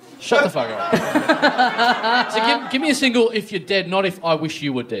 Shut the fuck up. So give me a single if you're dead, not if I wish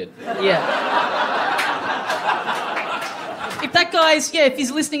you were dead. Yeah. If that guy's, if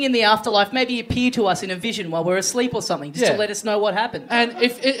he's listening in the afterlife, maybe appear to us in a vision while we're asleep or something, just to let us know what happened. And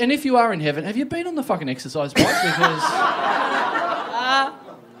if you are in heaven, have you been on the fucking exercise bike? Because...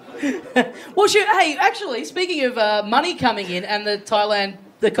 Well, hey, actually, speaking of money coming in and the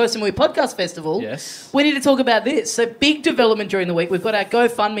Koh Samui Podcast Festival, yes, we need to talk about this. So, big development during the week. We've got our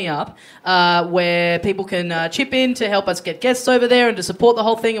GoFundMe up where people can chip in to help us get guests over there and to support the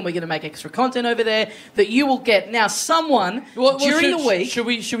whole thing, and we're going to make extra content over there that you will get. Now, someone during the week... Should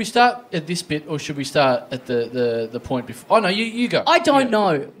we start at this bit or should we start at the point before? Oh, no, you go. I don't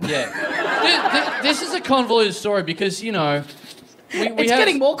know. Yeah. This is a convoluted story because, you know... It's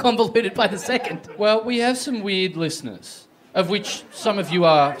getting more convoluted by the second. Well, we have some weird listeners, of which some of you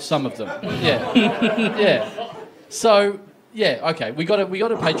are some of them. Yeah. Yeah. So, okay. We got a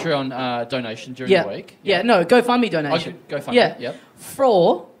Patreon donation during the week. Yeah, no, GoFundMe donation. GoFundMe, yep.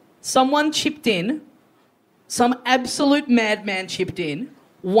 For someone chipped in, some absolute madman chipped in,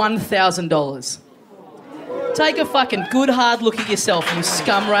 $1,000. Take a fucking good hard look at yourself, you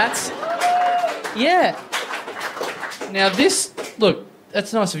scum rats. Yeah. Now look,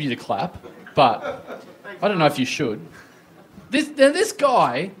 that's nice of you to clap, but I don't know if you should. This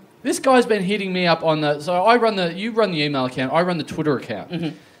guy this guy's been hitting me up on the... So you run the email account, I run the Twitter account.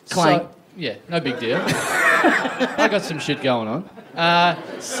 Clang. So, yeah, no big deal. I got some shit going on.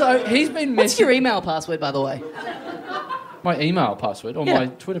 So he's been... What's your email password, by the way? My email password or my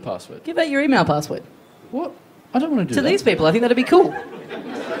Twitter password? Give out your email password. What? I don't want to do that. To these people, I think that'd be cool.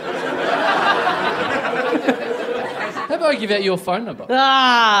 How about I give out your phone number?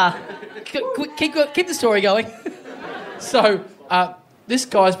 Keep the story going. So, this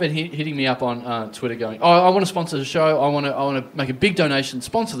guy's been hitting me up on Twitter going, oh, I want to sponsor the show. I want to make a big donation,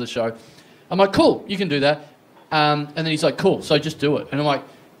 sponsor the show. I'm like, cool, you can do that. And then he's like, cool, so just do it. And I'm like,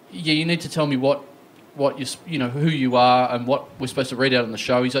 yeah, you need to tell me what who you are and what we're supposed to read out on the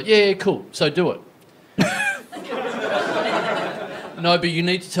show. He's like, yeah, cool, so do it. No, but you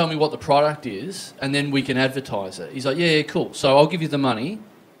need to tell me what the product is and then we can advertise it. He's like, yeah, cool, so I'll give you the money,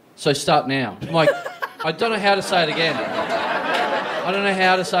 so start now. I'm like, I don't know how to say it again.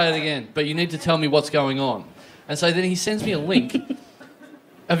 But you need to tell me what's going on. And so then he sends me a link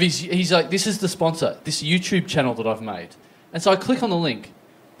of he's like, this is the sponsor, this YouTube channel that I've made. And so I click on the link.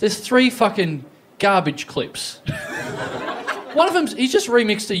 There's 3 fucking garbage clips. One of them, he's just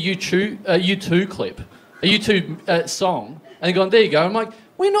remixed a U2 clip, a U2 song, and gone, there you go. I'm like,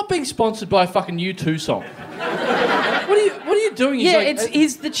 we're not being sponsored by a fucking U2 song. What are you doing? He's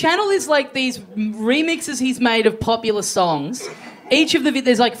like, the channel is like these remixes he's made of popular songs. Each of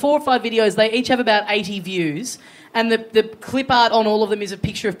there's like 4 or 5 videos. They each have about 80 views, and the clip art on all of them is a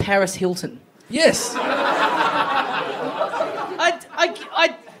picture of Paris Hilton. Yes.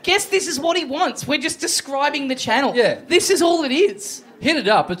 I guess this is what he wants. We're just describing the channel. Yeah. This is all it is. Hit it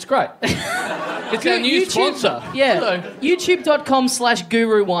up. It's great. It's our new sponsor. Yeah.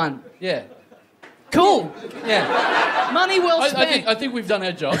 YouTube.com/guru1. Yeah. Cool. Yeah. Money well spent. I think we've done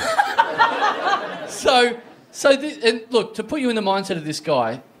our job. And look, to put you in the mindset of this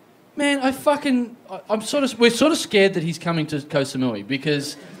guy, man, we're sort of scared that he's coming to Koh Samui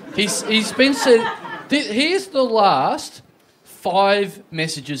because he's been said. Here's the last 5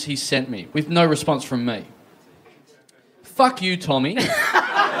 messages he sent me with no response from me. Fuck you, Tommy.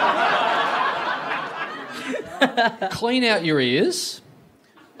 Clean out your ears.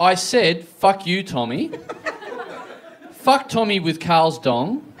 I said, fuck you, Tommy. Fuck Tommy with Carl's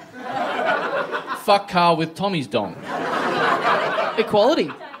dong. Fuck Carl with Tommy's dong.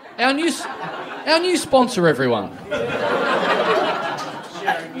 Equality. Our new sponsor, everyone.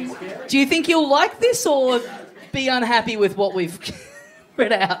 Do you think you'll like this or be unhappy with what we've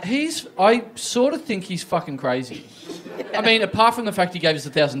read out? I sort of think he's fucking crazy. Yeah. I mean, apart from the fact he gave us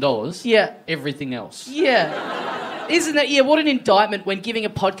 $1,000, yeah, everything else. Yeah. Isn't that, yeah, what an indictment when giving a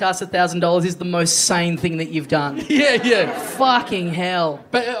podcast $1,000 is the most sane thing that you've done. Yeah. Fucking hell.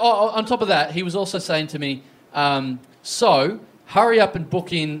 But on top of that, he was also saying to me, so hurry up and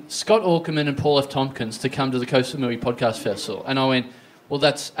book in Scott Aukerman and Paul F. Tompkins to come to the Koh Samui Podcast Festival. And I went, well,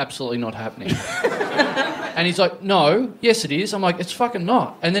 that's absolutely not happening. And he's like, no, yes it is. I'm like, it's fucking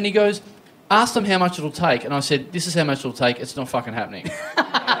not. And then he goes, ask them how much it'll take. And I said, this is how much it'll take. It's not fucking happening.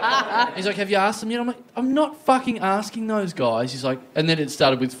 He's like, have you asked them yet? I'm like, I'm not fucking asking those guys. He's like, and then it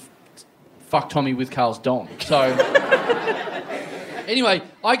started with fuck Tommy with Carl's dong. So anyway,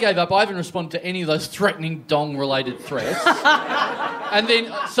 I gave up. I haven't responded to any of those threatening dong-related threats. And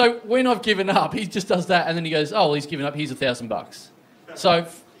then, so when I've given up, he just does that. And then he goes, oh, well, he's given up. Here's $1,000. So,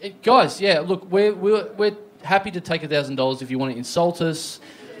 guys, yeah, look, we're happy to take $1,000 if you want to insult us.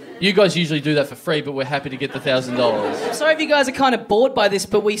 You guys usually do that for free, but we're happy to get the $1,000. I'm sorry if you guys are kind of bored by this,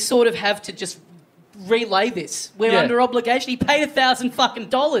 but we sort of have to just relay this. We're under obligation. He paid $1,000 fucking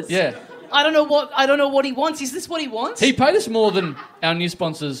dollars. Yeah. I don't know what he wants. Is this what he wants? He paid us more than our new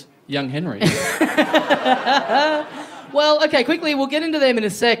sponsors, Young Henry. Well, okay, quickly, we'll get into them in a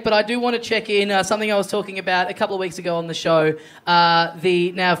sec, but I do want to check in something I was talking about a couple of weeks ago on the show.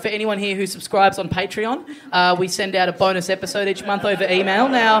 Now, for anyone here who subscribes on Patreon, we send out a bonus episode each month over email.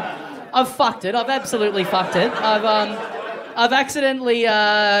 Now, I've fucked it. I've absolutely fucked it. I've accidentally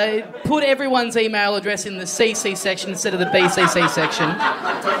put everyone's email address in the CC section instead of the BCC section.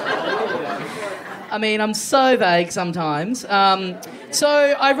 I mean, I'm so vague sometimes. So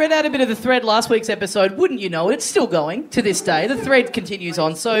I read out a bit of the thread last week's episode. Wouldn't you know it? It's still going to this day. The thread continues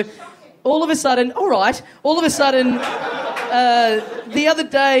on. So all of a sudden, the other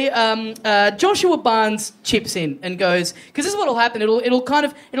day, Joshua Barnes chips in and goes, because this is what will happen.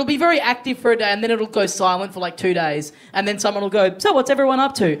 It'll be very active for a day, and then it'll go silent for like 2 days, and then someone will go, so what's everyone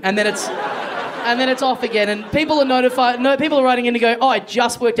up to? And then it's off again, and people are notified. No, people are writing in to go, oh, I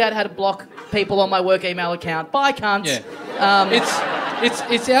just worked out how to block people on my work email account. Bye, cunts. Yeah.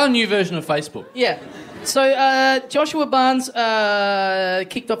 It's our new version of Facebook. Yeah. So Joshua Barnes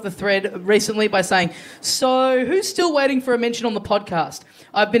kicked off the thread recently by saying, "So who's still waiting for a mention on the podcast?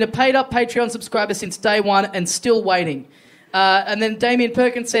 I've been a paid-up Patreon subscriber since day one and still waiting." And then Damien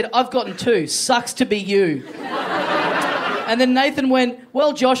Perkins said, "I've gotten 2. Sucks to be you." And then Nathan went,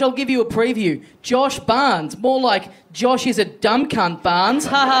 "Well, Josh, I'll give you a preview. Josh Barnes. More like Josh is a dumb cunt, Barnes.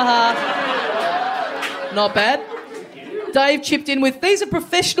 Ha ha ha." Not bad. Dave chipped in with, "These are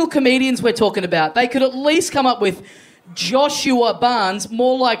professional comedians we're talking about. They could at least come up with Joshua Barnes.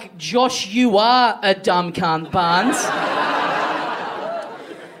 More like Josh, you are a dumb cunt, Barnes."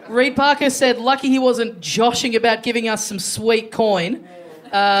 Reed Parker said, "Lucky he wasn't joshing about giving us some sweet coin.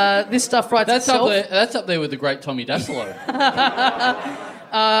 This stuff writes itself." That's up there with the great Tommy Dassolo.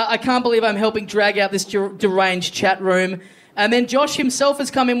 I can't believe I'm helping drag out this deranged chat room. And then Josh himself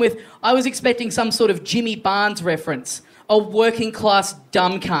has come in with, "I was expecting some sort of Jimmy Barnes reference. A working class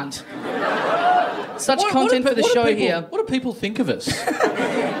dumb cunt." Such content for the show here. What do people think of us?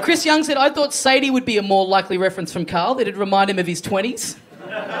 Chris Young said, "I thought Sadie would be a more likely reference from Carl. It'd remind him of his 20s.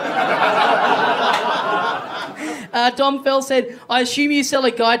 Dom Fell said, "I assume you sell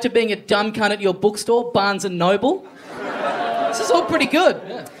a guide to being a dumb cunt at your bookstore, Barnes & Noble." This is all pretty good.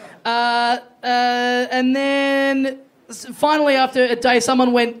 Yeah. And then finally, after a day,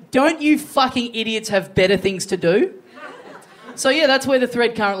 someone went, "Don't you fucking idiots have better things to do?" So yeah, that's where the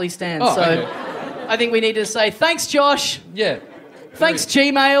thread currently stands. Okay. I think we need to say thanks, Josh. Yeah. Thanks,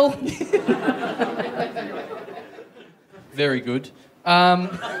 Gmail. Very good.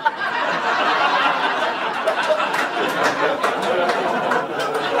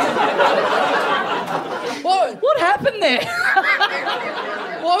 What happened there?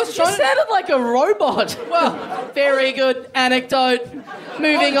 Well, I was You trying sounded like a robot. Well, very good anecdote.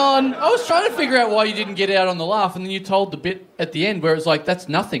 Moving on. I was trying to figure out why you didn't get out on the laugh, and then you told the bit at the end where it's like, "That's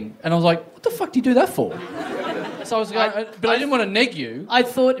nothing," and I was like, "What the fuck do you do that for?" So I was going, but I didn't want to neg you. I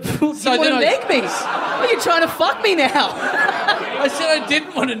thought you want to neg me. Are you trying to fuck me now? I said I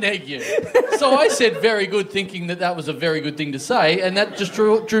didn't want to neg you. So I said very good, thinking that was a very good thing to say, and that just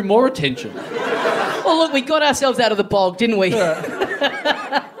drew more attention. Well, look, we got ourselves out of the bog, didn't we?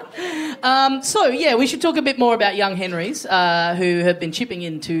 Yeah. So, yeah, we should talk a bit more about young Henrys who have been chipping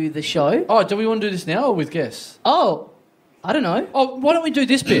into the show. Oh, do we want to do this now or with guests? Oh, I don't know. Oh, why don't we do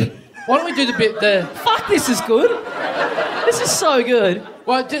this bit? Why don't we do the bit there? Fuck, this is good. This is so good.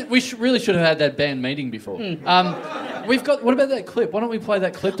 Well, we really should have had that band meeting before. We've got... What about that clip? Why don't we play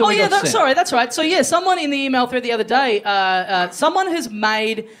that clip that we got sent? Sorry, that's right. So, yeah, someone in the email thread the other day, someone has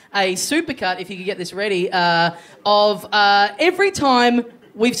made a supercut, if you could get this ready, of every time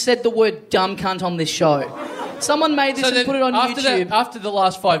we've said the word dumb cunt on this show. Someone made this and put it on YouTube. After the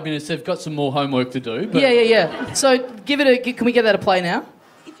last 5 minutes, they've got some more homework to do. But... Yeah. So can we get that a play now?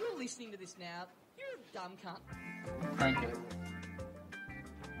 If you're listening to this now, you're a dumb cunt. Crank it.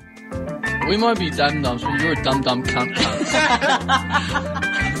 We might be dum-dums, but you're a dum-dum cunt.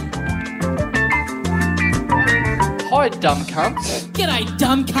 Hi, dumb cunts. G'day,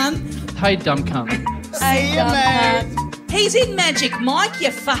 dumb cunt. Hey, dumb cunt. Hey, dumb cunt. He's in Magic Mike,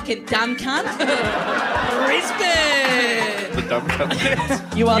 you fucking dumb cunt. Brisbane. The dumb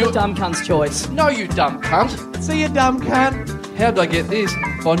cunt. You are the dumb cunt's choice. No, you dumb cunt. See you, dumb cunt. How'd I get this?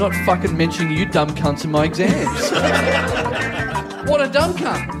 By not fucking mentioning you dumb cunts in my exams. What a dumb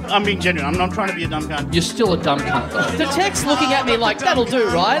cunt. I'm being genuine. I'm not trying to be a dumb cunt. You're still a dumb cunt, though. The text looking at me like, that'll do,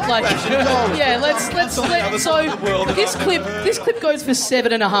 right? Like, yeah, let's so this clip goes for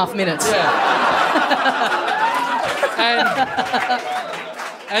 7.5 minutes. Yeah.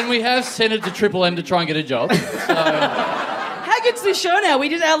 And we have sent it to Triple M to try and get a job. So. How good's this show now? We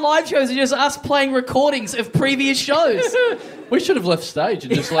did our live shows and just us playing recordings of previous shows. We should have left stage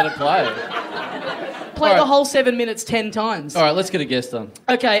and just let it play. Play the whole 7 minutes 10 times. All right, let's get a guest on.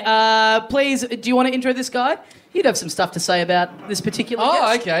 Okay, please, do you want to intro this guy? He'd have some stuff to say about this particular guest.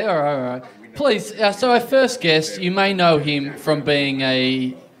 Oh, okay, all right. Please, so our first guest, you may know him from being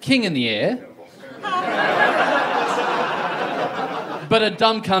a king in the air. But a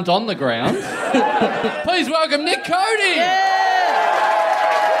dumb cunt on the ground. Please welcome Nick Cody. Yeah!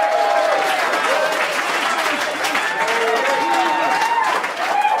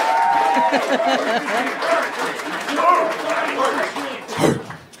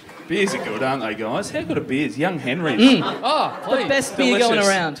 Beers are good, aren't they, guys? How good are beers? Young Henrys. Oh, please. The best beer Delicious. going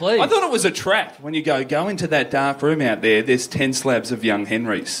around. Please. I thought it was a trap when you go into that dark room out there, there's 10 slabs of Young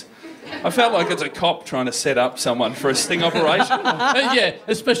Henrys. I felt like it's a cop trying to set up someone for a sting operation. Yeah,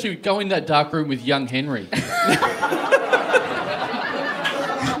 especially go in that dark room with young Henry.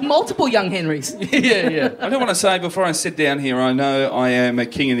 multiple young Henrys. yeah. I don't want to say before I sit down here, I know I am a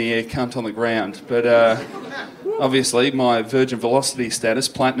king in the air, cunt on the ground, but obviously my Virgin Velocity status,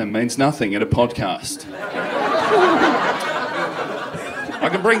 platinum, means nothing at a podcast. I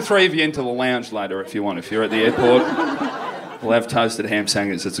can bring 3 of you into the lounge later if you want. If you're at the airport, we'll have toasted ham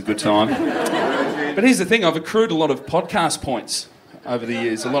sandwiches. It's a good time. But here's the thing, I've accrued a lot of podcast points over the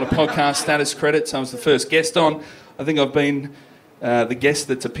years, a lot of podcast status credits. I was the first guest on. I think I've been the guest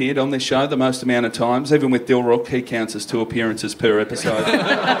that's appeared on this show the most amount of times. Even with Dilrook, he counts as 2 appearances per episode.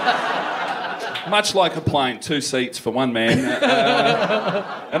 Much like a plane, 2 seats for 1 man.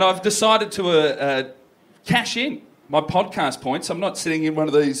 And I've decided to cash in my podcast points. I'm not sitting in one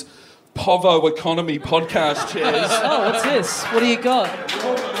of these Povo economy podcast chairs. Oh, what's this? What do you got?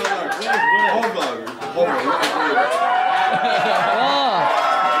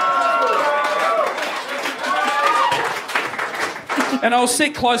 And I'll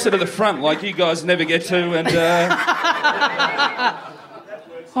sit closer to the front like you guys never get to, and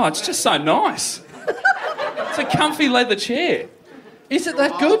oh, it's just so nice. It's a comfy leather chair. Is it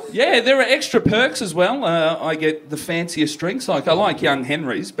that good? Yeah, there are extra perks as well. I get the fanciest drinks. Like, I like young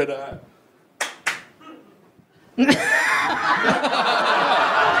Henrys, but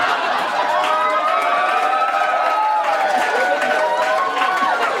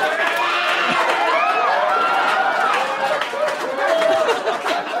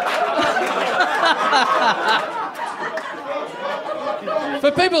For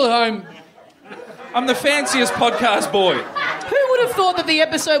people at home, I'm the fanciest podcast boy. Who would have thought that the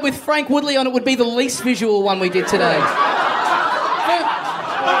episode with Frank Woodley on it would be the least visual one we did today?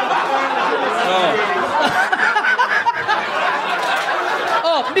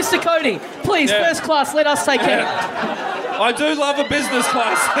 Oh, Mr. Cody, please, Yeah. first class, let us take care. I do love a business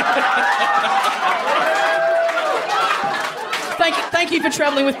class. Thank you for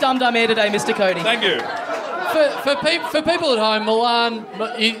travelling with Dum Dum Air today, Mr. Cody. Thank you. for people at home, Milan,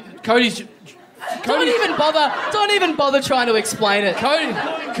 Cody's Don't even bother trying to explain it.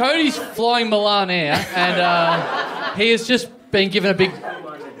 Cody's flying Milan Air, and he has just been given a big,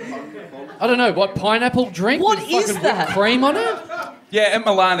 I don't know, what, pineapple drink? What with is fucking that? whipped cream on it? Yeah, at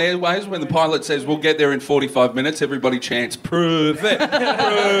Milan Airways, when the pilot says we'll get there in 45 minutes, everybody chants, prove it,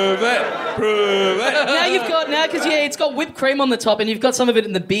 prove it, prove it. Because it's got whipped cream on the top, and you've got some of it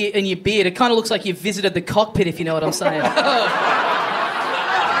in your beard. It kind of looks like you've visited the cockpit, if you know what I'm saying.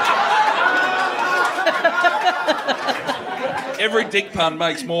 Every dick pun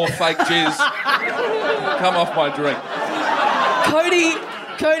makes more fake jizz come off my drink.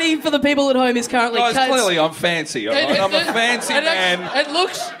 Cody, for the people at home, is currently... Guys, clearly I'm fancy, all right? I'm a fancy man. It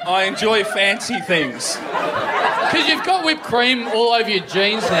looks... I enjoy fancy things. Because you've got whipped cream all over your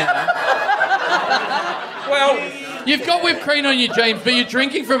jeans now. Well, You've got whipped cream on your jeans, but you're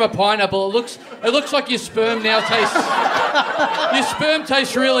drinking from a pineapple. It looks like your sperm now tastes... Your sperm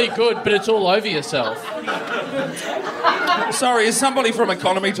tastes really good, but it's all over yourself. sorry, is somebody from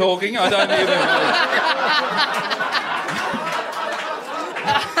economy talking? I don't hear them.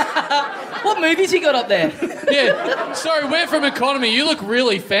 What movies you got up there? Yeah, sorry, we're from economy. You look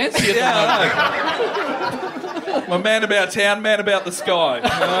really fancy at the moment. Yeah, I'm a man about town, man about the sky. You know?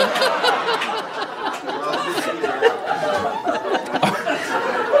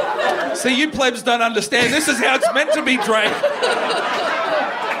 See, you plebs don't understand. This is how it's meant to be drank.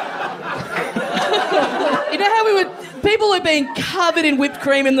 You know how people are being covered in whipped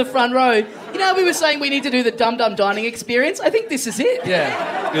cream in the front row. You know how we were saying we need to do the Dum Dum dining experience? I think this is it.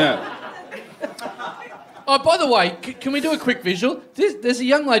 Yeah. Yeah. Oh, by the way, can we do a quick visual? There's a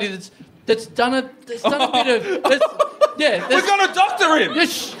young lady that's done a bit of... We've got a doctor in. Yeah,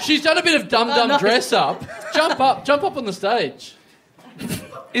 she's done a bit of dum-dum dress up. Jump up on the stage.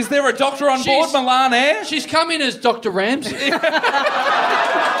 Is there a doctor on board Milan Air? She's come in as Dr. Ramsay.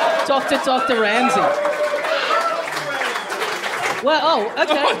 Dr. Ramsay. Well,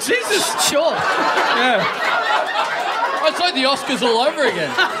 okay. Oh, Jesus. Sure. Yeah. It's like the Oscars all over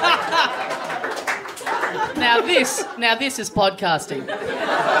again. Now this is podcasting.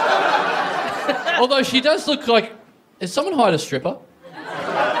 Although she does look like... Has someone hired a stripper?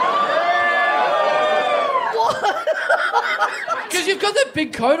 Because you've got that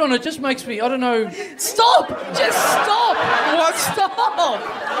big coat on, it just makes me, I don't know... Stop! Just stop! What? Stop!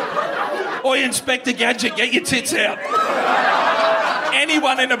 Oi, Inspector Gadget, get your tits out.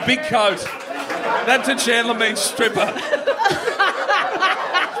 Anyone in a big coat. That to Chandler means stripper.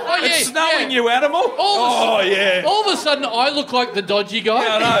 Oh, yeah, It's snowing, yeah. you animal. Yeah. All of a sudden, I look like the dodgy guy.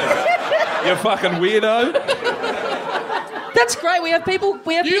 I know. You fucking weirdo. That's great. We have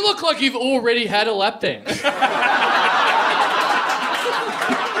You look like you've already had a lap dance.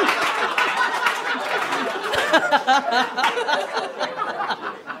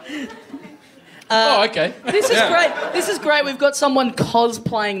 Oh, okay. This is great. This is great. We've got someone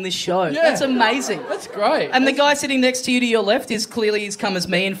cosplaying this show. Yeah. That's amazing. That's great. And the guy sitting next to you to your left is clearly he's come as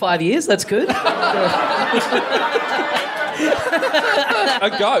me in 5 years. That's good. A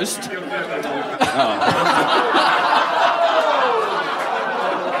ghost.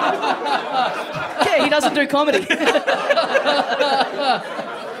 Yeah, he doesn't do comedy.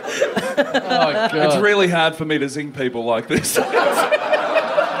 Oh, God. It's really hard for me to zing people like this.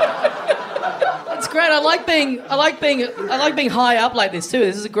 It's great. I like being high up like this too.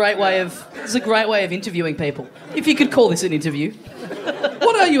 This is a great way of interviewing people. If you could call this an interview.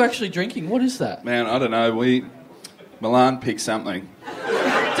 What are you actually drinking? What is that? Man, I don't know. Milan picked something.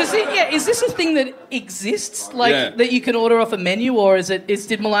 Is this a thing that exists? Yeah. That you can order off a menu, or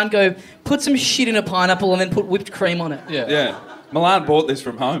did Milan go put some shit in a pineapple and then put whipped cream on it? Yeah. Yeah. Milan bought this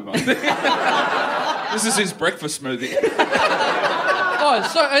from home, I think. This is his breakfast smoothie. Oh,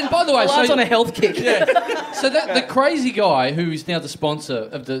 so, and by the way... Milan's on a health kick. Yeah. So the crazy guy who is now the sponsor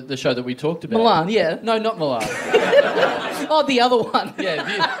of the show that we talked about... Milan, yeah. No, not Milan. Oh, the other one.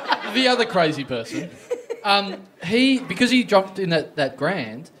 Yeah, the other crazy person. Because he dropped in that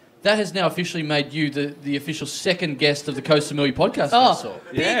grand, that has now officially made you the official second guest of the Coast Millie podcast. Oh,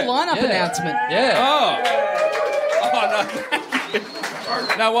 big Yeah. lineup announcement. Yeah. Oh, no, thank you.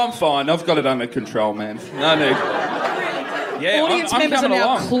 No, I'm fine. I've got it under control, man. No need. Yeah, Audience I'm members are coming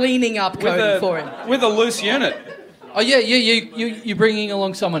now along. cleaning up Cody for him. With a loose unit. Oh, yeah, you're bringing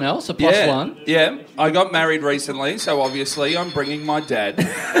along someone else, a plus one. Yeah, I got married recently, so obviously I'm bringing my dad. Yeah.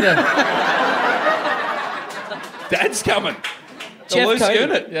 Dad's coming. The Jeff loose Cody.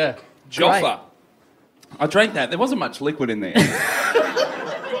 unit. Yeah. Joffa. I drank that. There wasn't much liquid in there.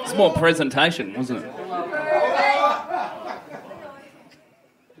 It's more presentation, wasn't it?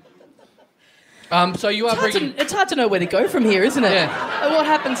 So you are bringing... It's hard to know where to go from here, isn't it? Yeah. What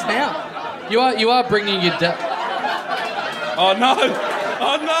happens now? You are bringing your dad... Oh, no.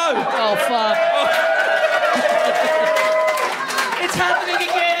 Oh, no. Oh, fuck. It's happening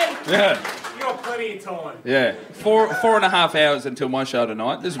again. Yeah. You got plenty of time. Yeah. 4.5 hours until my show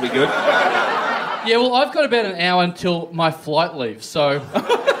tonight. This will be good. Yeah, well, I've got about an hour until my flight leaves, so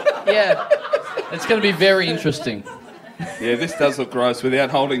Yeah. it's going to be very interesting. Yeah, this does look gross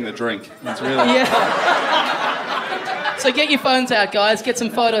without holding the drink. It's really... Yeah. So get your phones out, guys. Get some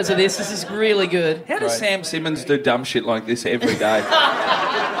photos of this. This is really good. How does Sam Simmons do dumb shit like this every day?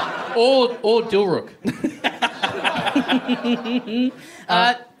 Or Dilrook.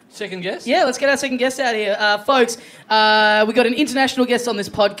 Second guest? Yeah, let's get our second guest out here. Folks, we got an international guest on this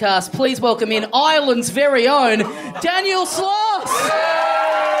podcast. Please welcome in Ireland's very own Daniel Sloss.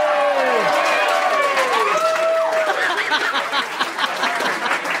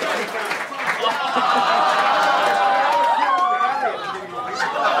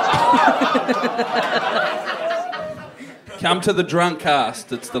 Come to the drunk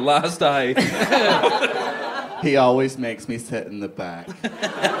cast. It's the last day. He always makes me sit in the back.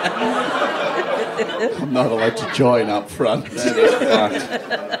 I'm not allowed to join up front.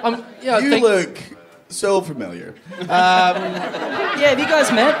 Yeah, You look so familiar. Yeah, have you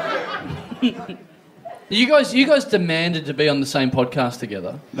guys met? You guys demanded to be on the same podcast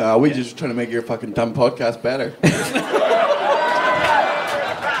together. No, we just trying to make your fucking dumb podcast better.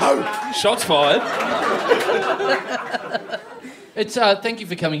 Shots fired. It's thank you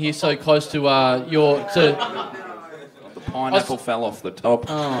for coming here so close to your to. The pineapple fell off the top.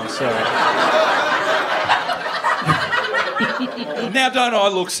 Oh, sorry. Now don't I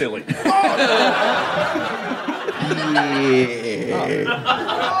look silly?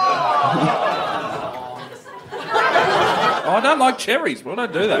 Oh, I don't like cherries. Why don't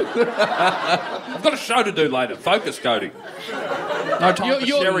I do that? I've got a show to do later. Focus, Cody. No time for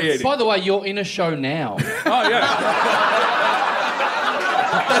cherry eating. By the way, you're in a show now. Oh, yeah.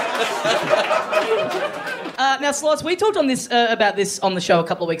 Now, Slots, we talked on this about this on the show a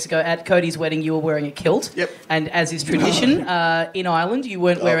couple of weeks ago. At Cody's wedding, you were wearing a kilt. Yep. And as is tradition, in Ireland, you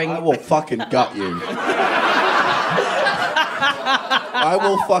weren't wearing... I will fucking gut you. I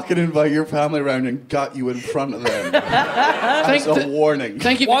will fucking invite your family around and gut you in front of them. That's a warning.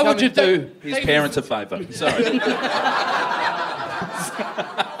 Thank you for Why would coming. you do his parents a favour? Sorry.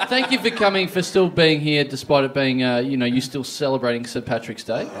 Thank you for coming, for still being here, despite it being, you still celebrating St. Patrick's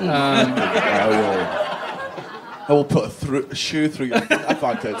Day. I will put a shoe through your... I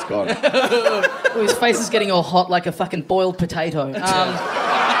thought it's gone. Oh, his face is getting all hot like a fucking boiled potato.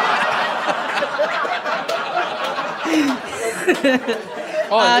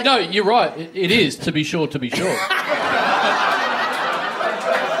 No, you're right. It is, to be sure, to be sure.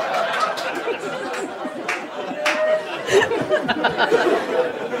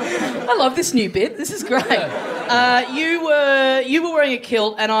 I love this new bit. This is great. You were wearing a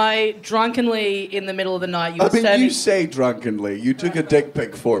kilt, and I drunkenly, in the middle of the night, you were standing... you say drunkenly. You took a dick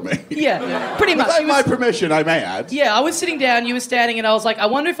pic for me. Yeah, pretty much. Without my permission, I may add. Yeah, I was sitting down, you were standing, and I was like, I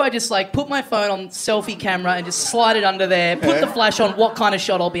wonder if I just, like, put my phone on selfie camera and just slide it under there, put the flash on, what kind of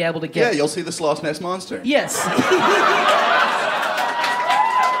shot I'll be able to get. Yeah, you'll see the Sloss Nest monster. Yes.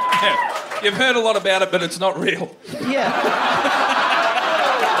 Yeah. You've heard a lot about it, but it's not real. Yeah.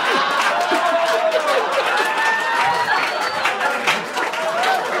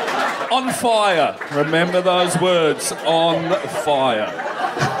 On fire. Remember those words. On fire.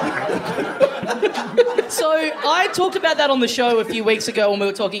 So I talked about that on the show a few weeks ago when we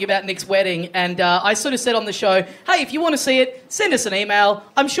were talking about Nick's wedding, and I sort of said on the show, hey, if you want to see it, send us an email.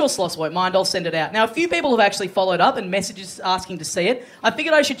 I'm sure Sloss won't mind. I'll send it out. Now, a few people have actually followed up and messages asking to see it. I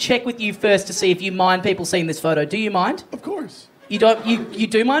figured I should check with you first to see if you mind people seeing this photo. Do you mind? Of course. You don't? You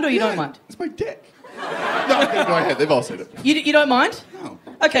do mind or you don't mind? It's my dick. No, okay, go ahead. They've all seen it. You don't mind? No.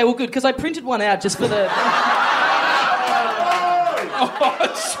 Okay, well, good, because I printed one out just for the...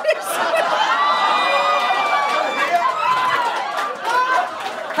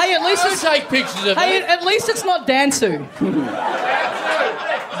 Hey, at least it's... Take pictures of Hey, it. at least it's not Dansu.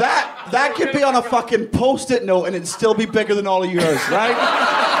 That could be on a fucking post-it note and it'd still be bigger than all of yours, right?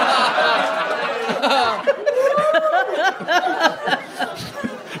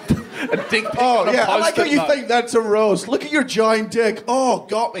 A dick pic Oh, on a yeah, I like how post-it you note. think that's a roast. Look at your giant dick. Oh,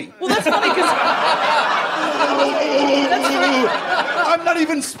 got me. Well, that's funny because... I'm not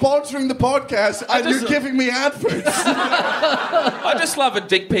even sponsoring the podcast and you're giving me adverts. I just love a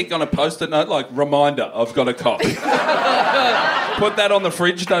dick pic on a post-it note, like, reminder, I've got a cock. Put that on the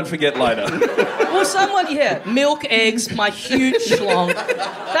fridge, don't forget later. Well, someone, milk, eggs, my huge schlong.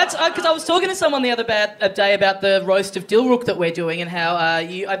 That's because I was talking to someone the other day about the roast of Dilrook that we're doing and how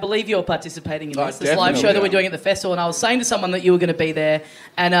I believe you're participating in this live show that we're doing at the festival. And I was saying to someone that you were going to be there,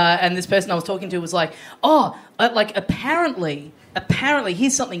 and this person I was talking to was like, apparently,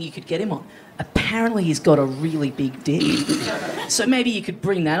 here's something you could get him on. Apparently he's got a really big dick. So maybe you could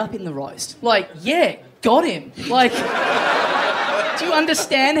bring that up in the roast. Like, yeah, got him. Like... Do you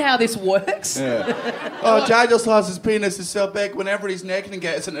understand how this works? Yeah. Oh, Daniel Sloss's penis is so big, whenever he's naked and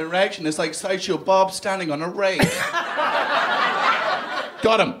gets an erection, it's like Sideshow Bob standing on a rake.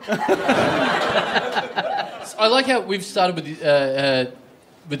 Got him. I like how we've started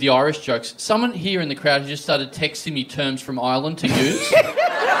with the Irish jokes. Someone here in the crowd has just started texting me terms from Ireland to use.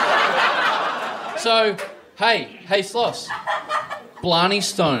 So, hey, Sloss. Blarney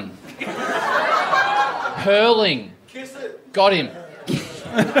Stone. Hurling. Got him.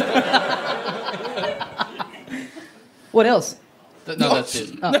 What else? That's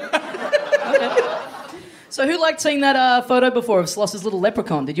it. Oh. Okay. So who liked seeing that photo before of Sloss's little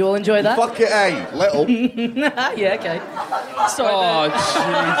leprechaun? Did you all enjoy that? Fuck it, hey, little. Yeah, okay. Sorry. Oh,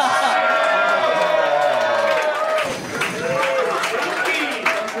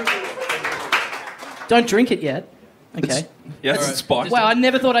 jeez. Don't drink it yet. Okay. Yes, it's spiked. Wow, I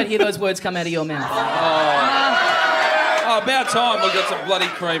never thought I'd hear those words come out of your mouth. Oh, about time we got some bloody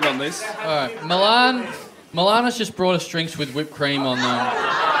cream on this. All right, Milana's just brought us drinks with whipped cream on them.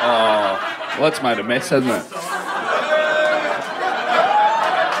 Oh, well, that's made a mess, hasn't it?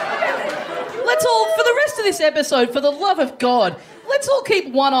 Let's all, for the rest of this episode, for the love of God, let's all keep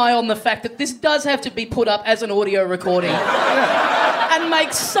one eye on the fact that this does have to be put up as an audio recording and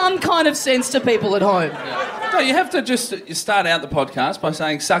make some kind of sense to people at home. No, you have to just start out the podcast by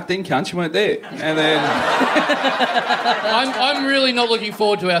saying, sucked in, cunt, you weren't there. And then... I'm really not looking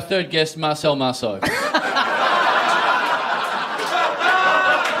forward to our third guest, Marcel Marceau.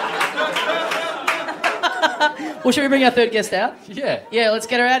 Well, should we bring our third guest out? Yeah. Yeah, let's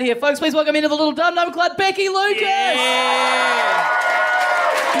get her out of here. Folks, please welcome into the Little Dum Dum Club, Becky Lucas! Yeah.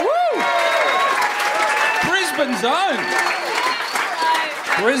 Woo! Brisbane Zone.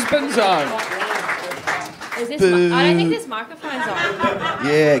 Brisbane Zone. Is this I don't think this microphone's on.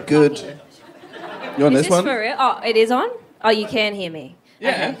 Yeah, good. You on Is this this one? for real? Oh, it is on? Oh, you can hear me.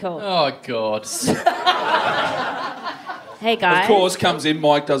 Yeah. Okay, cool. Oh, God. Hey, guys. Of course, comes in,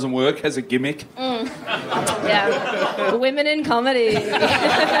 mic doesn't work, has a gimmick. Yeah. Women in comedy.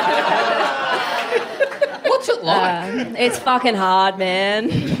 What's it like? It's fucking hard, man.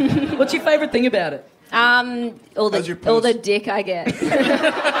 What's your favourite thing about it? All How's your the puss? dick I get.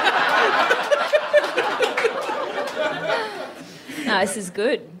 No, this is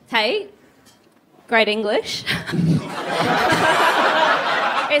good. Hey, great English.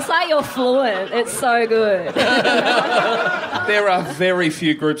 It's like you're fluent. It's so good. There are very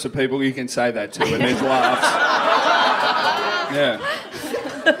few groups of people you can say that to, and there's laughs. Yeah.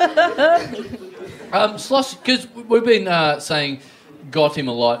 Sloss, because we've been saying got him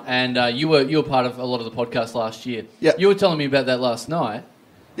a lot, and you were part of a lot of the podcast last year. Yeah. You were telling me about that last night.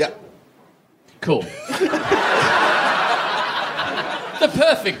 Yeah. Cool. The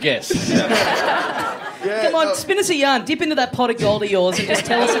perfect guess. Yeah, Come on, spin us a yarn. Dip into that pot of gold of yours and just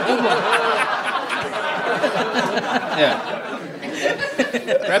tell us a good one. Yeah.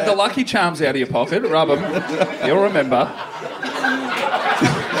 Grab the Lucky Charms out of your pocket, rub them. You'll remember.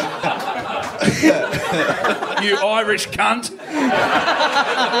 You Irish cunt.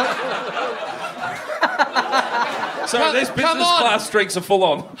 So these business class drinks are full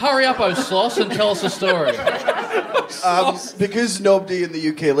on. Hurry up, Sloss, and tell us a story. Because nobody in the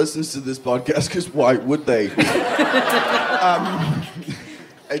UK listens to this podcast, because why would they?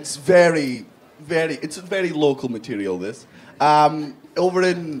 It's very local material, this. Over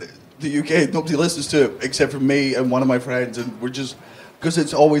in the UK, nobody listens to it except for me and one of my friends, and we're just... Because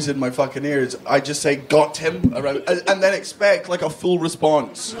it's always in my fucking ears, I just say, got him, around, and then expect, like, a full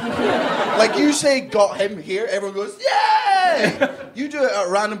response. Like, you say, got him here, everyone goes, yay! You do it at a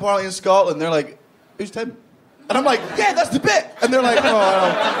random party in Scotland, they're like, who's Tim? And I'm like, yeah, that's the bit! And they're like,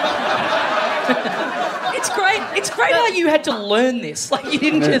 oh. It's great how you had to learn this. Like, you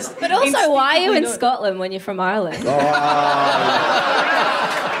didn't just... But also, why are you in Scotland when you're from Ireland?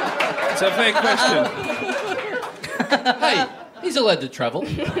 It's a fair question. Hey, he's allowed to travel.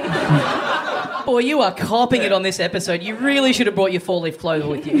 Boy, you are copping it on this episode. You really should have brought your four-leaf clover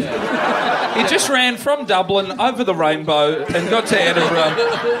with you. He just ran from Dublin over the rainbow and got to Edinburgh.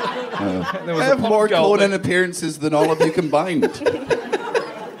 There was I have more gold Conan appearances than all of you combined.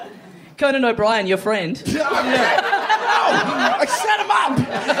 Conan O'Brien, your friend. No! I set him up!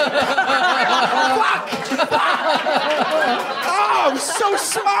 Fuck! Oh, I'm so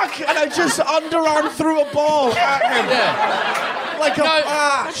smug! And I just underarm threw a ball at him. Yeah. Like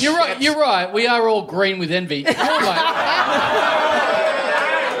a... You're right, you're right. We are all green with envy. You're right.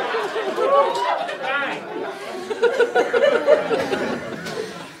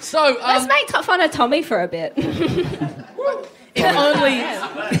 So, Let's make fun of Tommy for a bit. if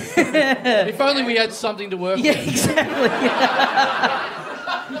only we had something to work with. Yeah, exactly.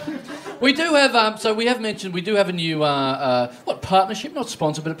 We do have, so we have mentioned, we do have a new, partnership, not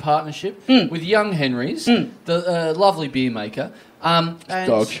sponsor, but a partnership with Young Henry's, the lovely beer maker. And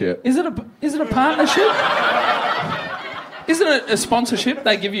Dog shit. Is it a partnership? Isn't it a sponsorship?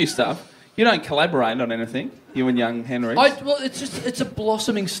 They give you stuff. You don't collaborate on anything, you and Young Henry. Well, it's a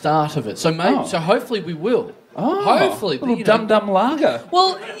blossoming start of it. So so hopefully we will. Oh, hopefully. Little Dum Dum Lager.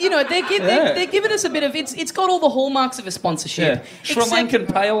 Well, they're giving us a bit of... It's got all the hallmarks of a sponsorship. Yeah. Sri Lankan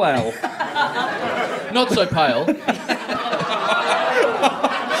Pale Ale. Not so pale.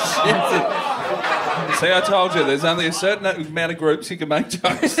 See, I told you, there's only a certain amount of groups you can make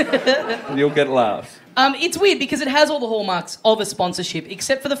jokes and you'll get laughs. It's weird because it has all the hallmarks of a sponsorship,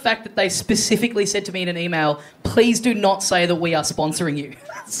 except for the fact that they specifically said to me in an email, please do not say that we are sponsoring you.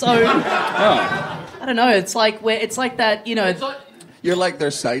 So, I don't know, it's like that, you know... You're like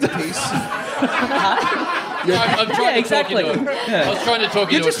their side piece. I'm trying to talk into it. Yeah. I was trying to talk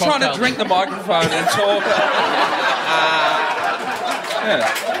You're into a just trying to cocktail. drink the microphone and talk.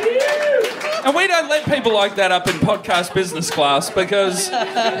 Yeah. And we don't let people like that up in podcast business class because...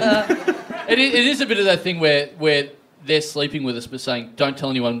 It is a bit of that thing where they're sleeping with us but saying, don't tell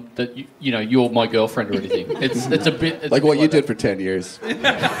anyone that you're my girlfriend or anything. It's a bit... It's Like a bit what you that. did for 10 years.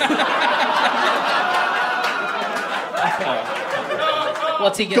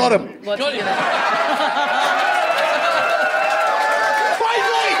 What's he gonna... Got him. What's Got he him. gonna...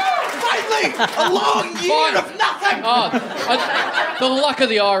 Finally! A long year of nothing! The luck of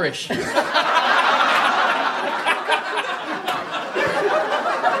the Irish.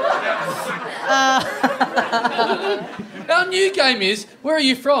 Our new game is, where are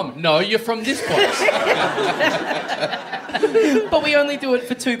you from? No, you're from this place. But we only do it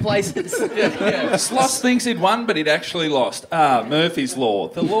for two places. Sloss thinks he'd won, but he'd actually lost. Murphy's Law.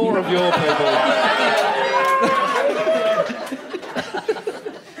 The law of your people.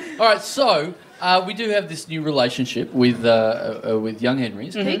 All right, so we do have this new relationship with Young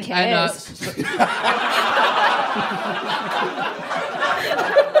Henry's. Who cares?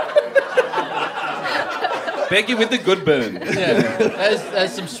 Becky with the good burn. Yeah,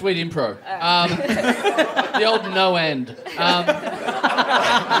 that's some sweet impro. The old no and.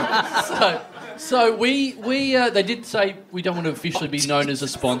 So we they did say we don't want to officially be known as a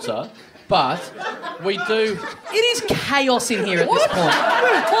sponsor, but we do. It is chaos in here at this point.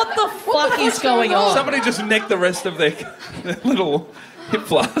 What the fuck is going on? Somebody just nicked the rest of their little hip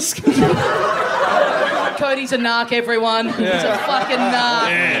flask. Cody's a narc, everyone. He's a fucking narc.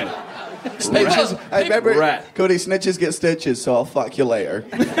 Yeah. Snitches. I remember, Rat. Cody, snitches get stitches, so I'll fuck you later.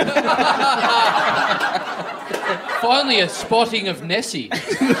 Finally, a spotting of Nessie.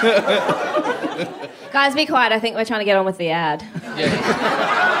 Guys, be quiet. I think we're trying to get on with the ad.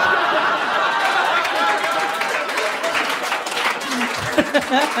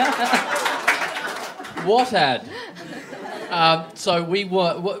 What ad? So we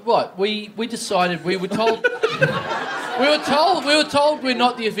were what? We decided we were told. We were told we're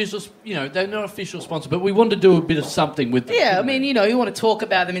not the official, they're not official sponsor, but we wanted to do a bit of something with them. Yeah, I mean, you want to talk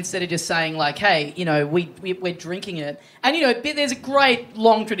about them instead of just saying, like, hey, we're drinking it. And, there's a great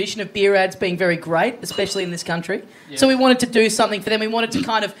long tradition of beer ads being very great, especially in this country. Yeah. So we wanted to do something for them. We wanted to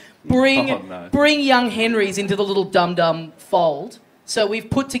kind of bring young Henrys into the Little Dum Dum fold. So we've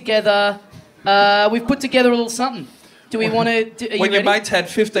put together a little something. Do we want to... When your mate's had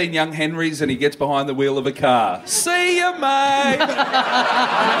 15 young Henrys and he gets behind the wheel of a car. See ya, mate!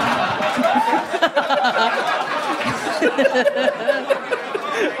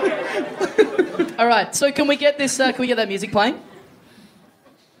 All right, so can we get this... can we get that music playing?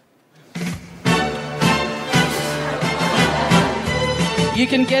 You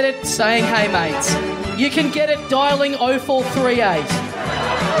can get it saying, hey, mates. You can get it dialing 0438.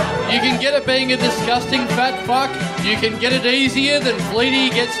 You can get it being a disgusting fat fuck. You can get it easier than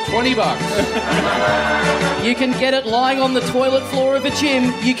Fleety gets $20. You can get it lying on the toilet floor of a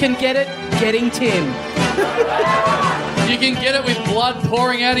gym. You can get it getting Tim. You can get it with blood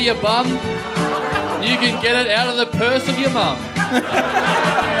pouring out of your bum. You can get it out of the purse of your mum.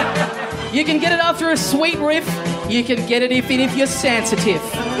 You can get it after a sweet riff. You can get it if you're sensitive.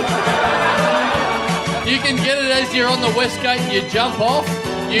 You can get it as you're on the West Gate and you jump off.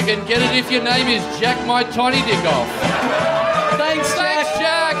 You can get it if your name is Jack My Tiny Dick Off. Thanks,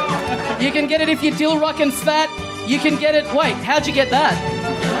 Jack. You can get it if you're dill rockin' fat. You can get it... Wait, how'd you get that?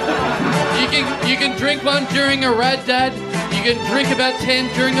 You can drink one during a rad dad. You can drink about 10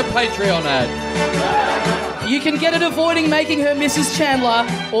 during a Patreon ad. You can get it avoiding making her Mrs. Chandler,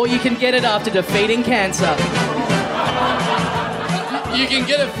 or you can get it after defeating cancer. You can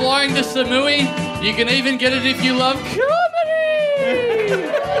get it flying to Samui. You can even get it if you love comedy.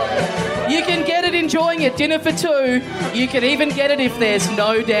 You can get it enjoying a dinner for two. You can even get it if there's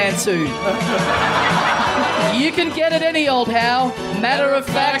no dansu. You can get it any old how. Matter of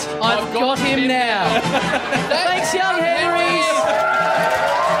fact, I've got him now. Thanks, young Henrys.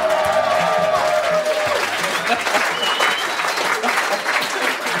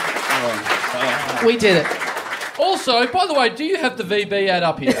 We did it. Also, by the way, do you have the VB ad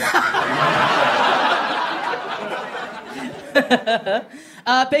up here?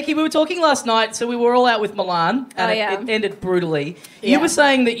 Becky, we were talking last night, so we were all out with Milan, and it ended brutally. You were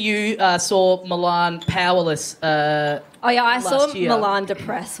saying that you saw Milan powerless I saw year. Milan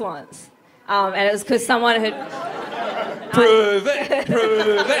depressed once. And it was because someone had... Prove it!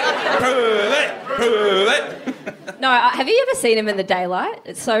 No, have you ever seen him in the daylight?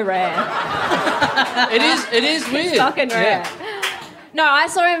 It's so rare. It is weird. It's fucking rare. No, I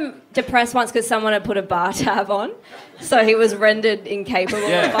saw him depressed once because someone had put a bar tab on, so he was rendered incapable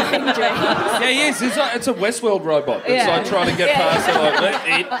of buying drinks. Yeah, he is. It's a Westworld robot that's like trying to get past it.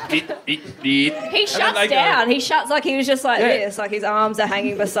 Like, He shuts down. He shuts like he was just like this, like his arms are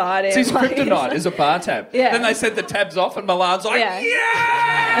hanging beside him. It's his kryptonite is a bar tab. Yeah. Then they set the tabs off and Milan's like,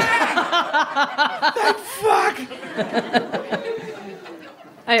 fuck!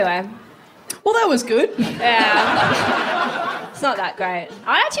 Anyway. Well, that was good. Yeah. It's not that great.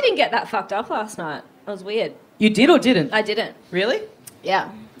 I actually didn't get that fucked up last night. It was weird. You did or didn't? I didn't. Really?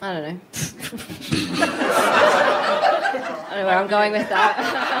 Yeah. I don't know. I don't know where I'm going with that.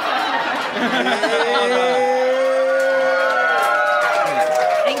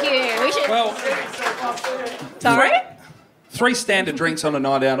 Thank you. We should... Well... Sorry? 3 standard drinks on a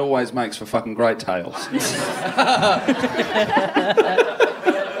night out always makes for fucking great tales.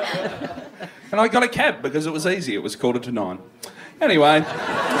 And I got a cab because it was easy. It was 9:15. Anyway,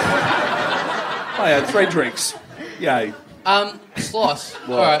 I had 3 drinks. Yay. SLOSS.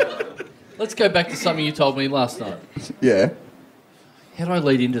 All right. Let's go back to something you told me last night. Yeah. How do I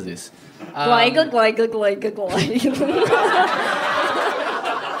lead into this? Sorry.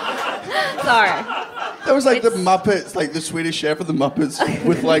 That was like the Muppets, like the Swedish Chef of the Muppets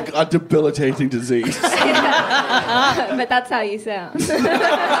with like a debilitating disease. But that's how you sound.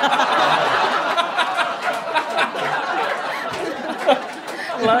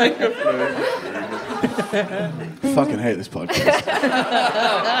 Fucking hate this podcast.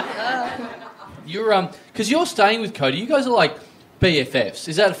 You're because you're staying with Cody. You guys are like BFFs.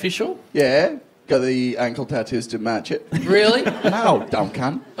 Is that official? Yeah. Got the ankle tattoos to match it. Really? No, dumb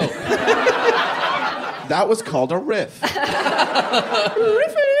cunt. Oh. That was called a riff.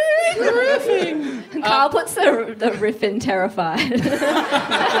 Riffing. And Carl puts the riff in Terrified.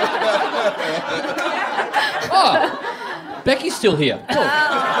 Oh, Becky's still here. Fuck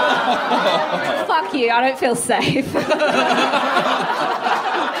you, I don't feel safe.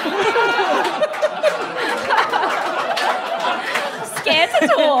 Scared to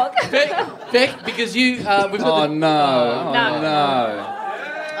talk. Beck, because you... we've got Oh, the, no. No. No.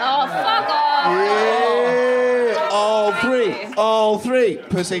 Oh, fuck off. Yeah, all three,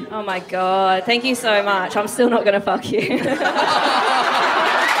 pussy. Oh my god, thank you so much. I'm still not gonna fuck you.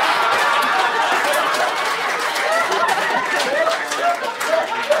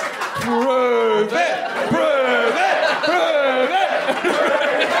 Prove it, prove it, prove it.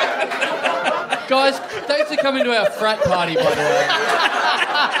 Guys, thanks for coming to our frat party, by the way.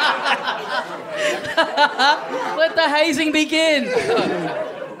 Let the hazing begin.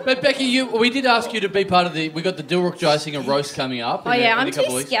 But Becky, we did ask you to be part of the... We got the Dilrook Jysinger roast coming up. Oh in yeah, a I'm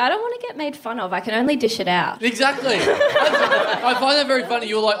couple too weeks. scared. I don't want to get made fun of. I can only dish it out. Exactly. I find that very funny.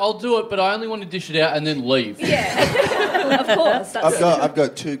 You were like, I'll do it, but I only want to dish it out and then leave. Yeah, of course. That's I've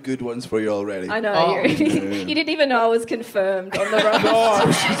got two good ones for you already. I know. Oh. You didn't even know I was confirmed on the road.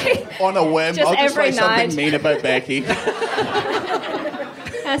 On a whim, Just I'll just every write something night. mean about Becky.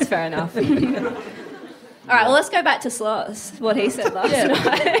 That's fair enough. All right, well, let's go back to SLOSS, what he said last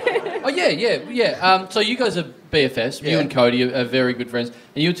night. Oh, yeah. So you guys are BFFs. You Yeah. and Cody are very good friends.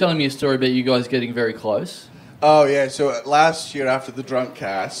 And you were telling me a story about you guys getting very close. Oh yeah, so last year after the drunk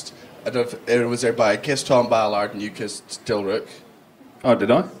cast, I don't know if it was there by I kissed Tom Ballard and you kissed Dilrook. Oh,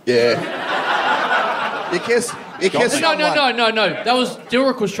 did I? Yeah. You kissed No. someone. That was...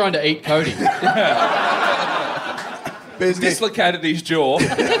 Dilrook was trying to eat Cody. Basically, Dislocated his jaw.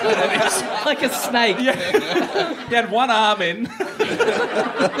 Like a snake. He had one arm in.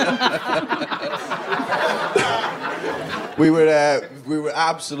 we were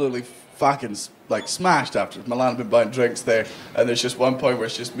absolutely fucking like smashed after Milan had been buying drinks there, and there's just one point where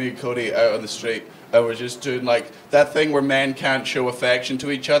it's just me and Cody out on the street, and we're just doing like that thing where men can't show affection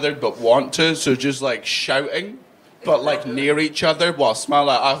to each other but want to, so just like shouting, but like near each other while smiling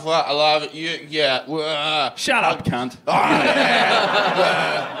like I love you, yeah. Shut up, cunt.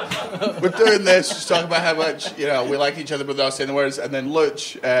 We're doing this, just talking about how much we like each other, but without saying the words. And then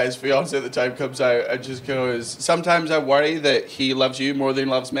Luch, his fiance at the time, comes out and just goes, "Sometimes I worry that he loves you more than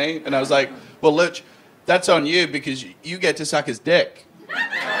he loves me." And I was like, "Well, Luch, that's on you because you get to suck his dick.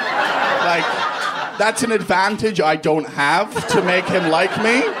 Like, that's an advantage I don't have to make him like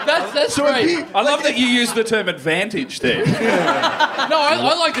me." That's So if great. he- I love that you use the term advantage there. No,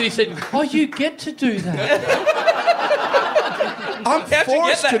 I like that he said, "Oh, you get to do that." I'm How'd you get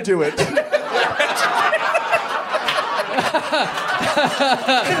forced to that? do it.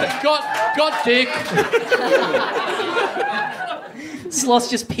 Got dick. Sloss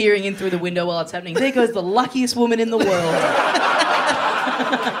just peering in through the window while it's happening. There goes the luckiest woman in the world.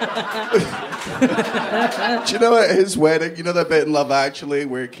 Do you know at his wedding, you know that bit in Love Actually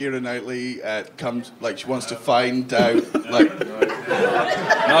where Keira Knightley comes, like she wants to find out, like...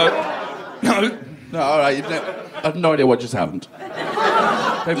 No, all right, I have no idea what just happened.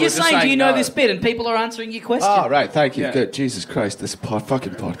 You're saying, do you know this bit? And people are answering your question. Oh, right, thank you. Yeah. Good. Jesus Christ, this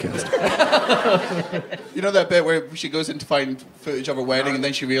fucking podcast. You know that bit where she goes in to find footage of her wedding and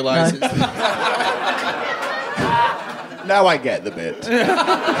then she realises... Now I get the bit.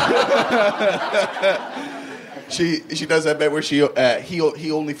 She does that bit where he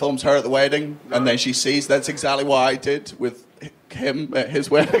only films her at the wedding and then she sees that's exactly what I did with him at his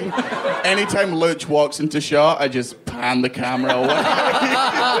wedding. Anytime Luch walks into shot, I just pan the camera away.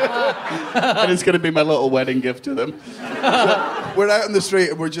 And it's going to be my little wedding gift to them. We're out in the street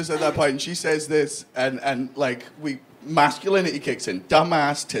and we're just at that point and she says this and like masculinity kicks in.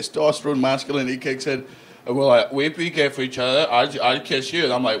 Dumbass testosterone masculinity kicks in. And we're like, we'd be gay for each other. I'd kiss you.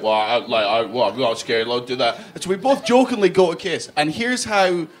 And I'm like, I'm not scared. I'll do that. And so we both jokingly go to kiss. And here's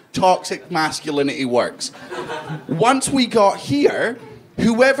how toxic masculinity works. Once we got here,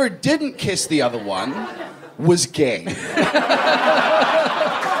 whoever didn't kiss the other one was gay.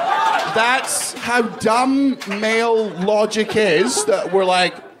 That's how dumb male logic is that we're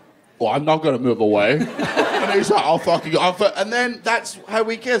like, well, I'm not going to move away. And he's like, and then that's how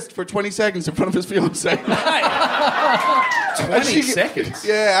we kissed for 20 seconds in front of his fiancée. 20 seconds?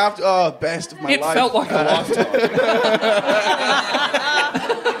 Yeah, best of my It life. felt like a lifetime.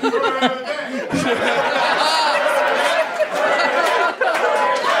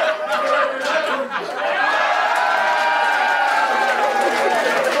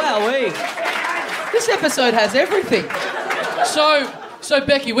 Wowee. episode has everything. So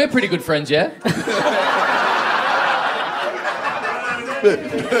Becky, we're pretty good friends, yeah?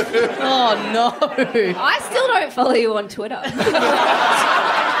 Oh, no. I still don't follow you on Twitter.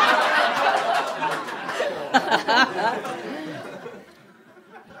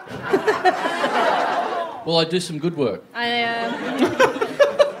 Well, I do some good work.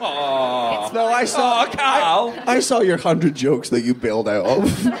 No, I saw. Carl. I saw your 100 jokes that you bailed out of.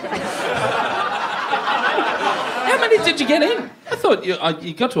 How many did you get in? I thought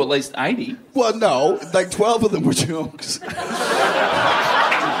you got to at least 80. Well, no, like 12 of them were jokes.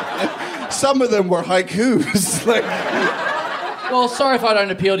 Some of them were haikus. Like, Well, sorry if I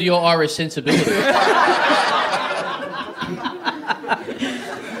don't appeal to your Irish sensibility. It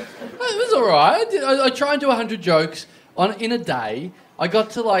was all right. I try and do 100 jokes in a day. I got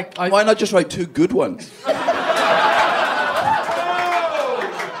to like... why not just write 2 good ones?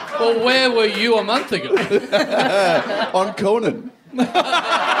 Well, where were you a month ago? On Conan.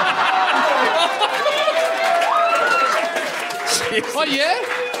 Oh, yeah?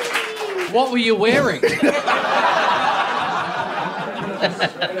 What were you wearing?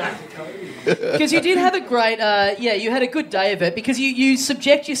 Because you did have a great, you had a good day of it because you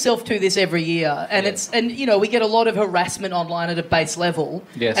subject yourself to this every year, and we get a lot of harassment online at a base level.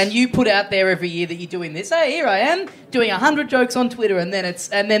 Yes. And you put out there every year that you're doing this. Hey, here I am doing 100 jokes on Twitter, and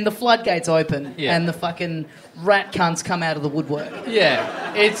then the floodgates open, and the fucking rat cunts come out of the woodwork.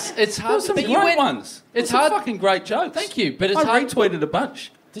 Yeah, it's hard. Some but great ones. It's Some hard. fucking great jokes. Thank you, but it's I hard. retweeted a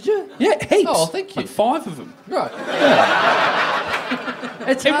bunch. Did you? Yeah, heaps. Oh, thank you. Like 5 of them. Right.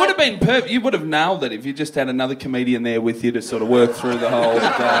 It's It hard- would have been perfect. You would have nailed it if you just had another comedian there with you to sort of work through the whole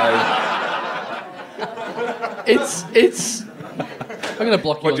day. It's. I'm going to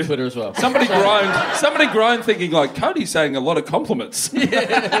block you on Twitter as well. Somebody groaned thinking like, Cody's saying a lot of compliments. It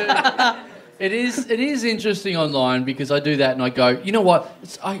is interesting online because I do that and I go, you know what?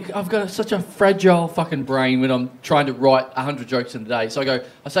 I've got such a fragile fucking brain when I'm trying to write 100 jokes in a day. So I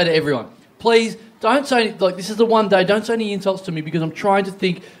say to everyone, please don't say, like, this is the one day, don't say any insults to me because I'm trying to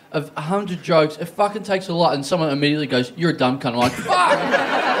think of 100 jokes. It fucking takes a lot. And someone immediately goes, you're a dumb cunt. I'm like, fuck!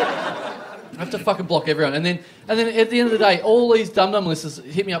 I have to fucking block everyone. And then at the end of the day, all these dum-dum listeners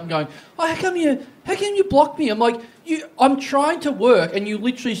hit me up and going, oh, how come you blocked me? I'm like, I'm trying to work and you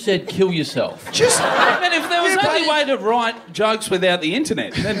literally said kill yourself. Man, if there was any way to write jokes without the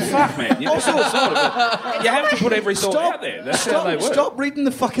internet, then fuck, man. You have to put every thought out there. That's how they work. Stop reading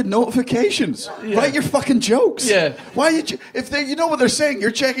the fucking notifications. Write your fucking jokes. Yeah. Why if you know what they're saying, you're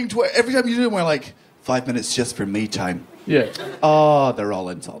checking Twitter every time you do it. We're like 5 minutes just for me time. Yeah. Oh, they're all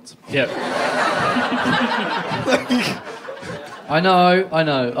insults. Yeah. I know.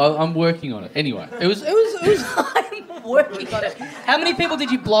 I'm working on it. Anyway, it was. I'm working on it. How many people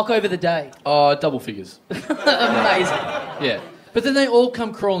did you block over the day? Double figures. Amazing. Yeah. But then they all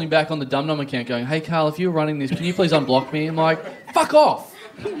come crawling back on the Dum Dum account going, hey, Carl, if you're running this, can you please unblock me? I'm like, fuck off.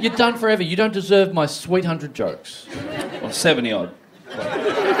 You're done forever. You don't deserve my sweet 100 jokes. Or 70 odd.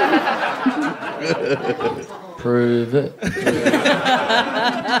 Prove it.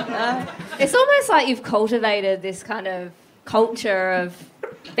 It's almost like you've cultivated this kind of culture of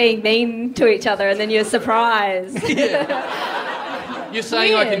being mean to each other and then you're surprised. You're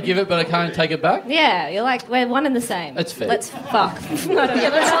saying I can Weird. give it, but I can't take it back? Yeah, you're like, we're one and the same. That's fair. Let's fuck. I've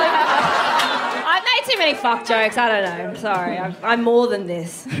made too many fuck jokes. I don't know. I'm sorry. I'm more than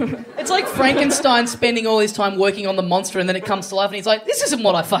this. It's like Frankenstein spending all his time working on the monster and then it comes to life and he's like, this isn't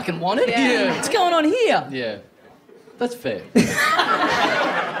what I fucking wanted. Yeah. What's going on here? Yeah. That's fair.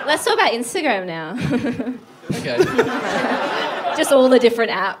 Let's talk about Instagram now. Okay. Just all the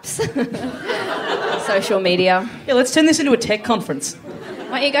different apps. Social media. Yeah, let's turn this into a tech conference.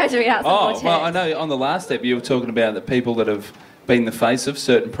 Why don't you guys read out some more text? Well, I know on the last step you were talking about the people that have been the face of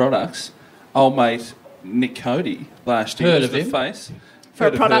certain products. Old mate Nick CODY last year Heard was of the him. face. For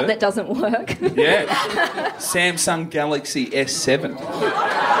Heard a of product her. that doesn't work. Yeah. Samsung Galaxy S7.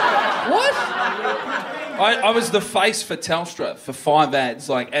 What? I was the face for Telstra for 5 ads,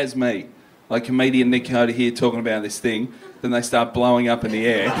 like as me. Like comedian Nick CODY here talking about this thing. Then they start blowing up in the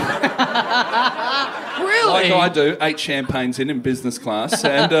air. Really? Like I do, 8 champagnes in business class.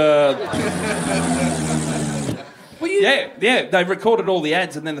 And yeah, they recorded all the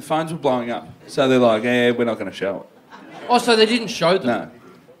ads and then the phones were blowing up. So they're like, we're not going to show it. Oh, so they didn't show them? No.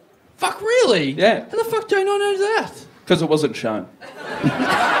 Fuck, really? Yeah. How the fuck do I not know that? Because it wasn't shown.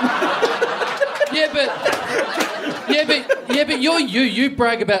 Yeah, but you're you. You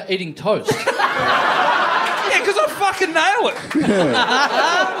brag about eating toast. Yeah, because I fucking nail it.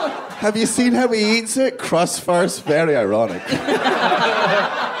 Have you seen how he eats it? Crust first, very ironic.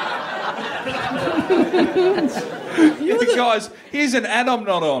 Guys, here's an ad I'm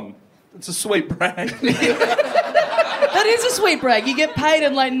not on. It's a sweet brag. That is a sweet brag. You get paid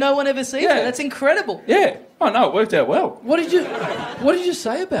and like no one ever sees it. That's incredible. Yeah. Oh no, it worked out well. What did you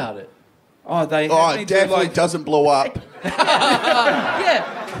say about it? Oh, they. it definitely doesn't blow up.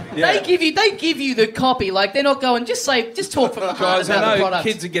 Yeah. They give you the copy. Like they're not going. Just talk from the heart Guys, about I the know product.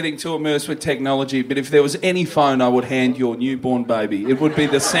 kids are getting too immersed with technology, but if there was any phone I would hand your newborn baby, it would be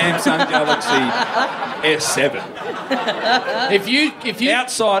the Samsung Galaxy S7. If you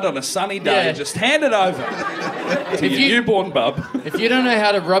Outside on a sunny day, just hand it over to your newborn bub. If you don't know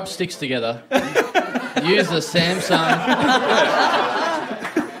how to rub sticks together, use the Samsung.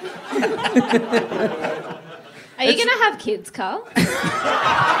 Are you going to have kids, Carl?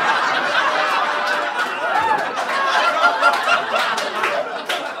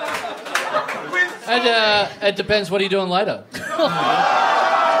 It depends. What are you doing later?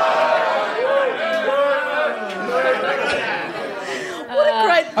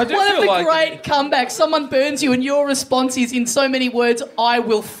 What a great comeback. Someone burns you and your response is, in so many words, I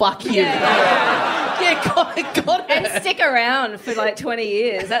will fuck you. Yeah, got it. And stick around for like 20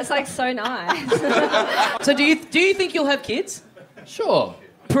 years. That's like so nice. So do you think you'll have kids? Sure.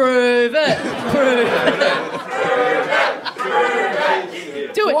 Prove it.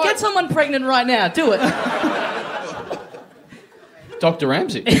 Do it. What? Get someone pregnant right now. Do it. Dr.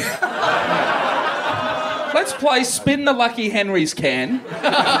 Ramsay. Let's play Spin the Lucky Henry's can. See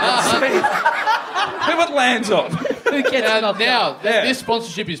who it lands on. Who gets now this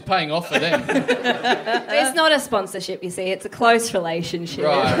sponsorship is paying off for them. It's not a sponsorship, you see. It's a close relationship.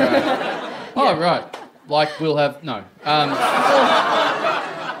 Right. Oh, right. Like we'll have... No.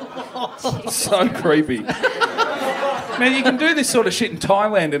 So creepy. Man, you can do this sort of shit in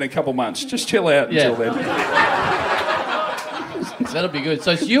Thailand in a couple months. Just chill out until then. That'll be good.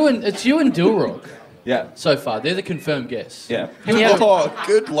 So it's you and Dilrock. Yeah. So far, they're the confirmed guests. Yeah.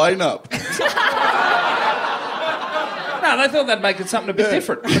 Good lineup. No, they thought they'd make it something a bit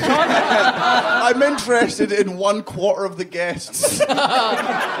different. I'm interested in 1/4 of the guests.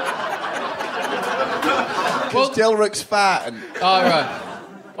 Because Dilrick's fat. Oh, right.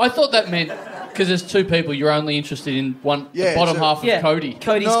 I thought that meant because there's two people, you're only interested in the bottom half of Cody.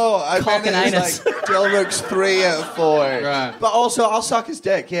 Cody's I cock mean and it's anus. like Dilrick's 3 out of 4. Right. But also, I'll suck his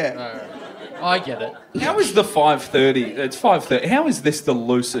dick, yeah. Right. I get it. How is the 5:30? It's 5:30. How is this the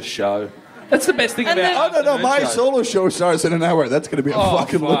loosest show? That's the best thing about it. Oh, no, my solo show starts in an hour. That's going to be a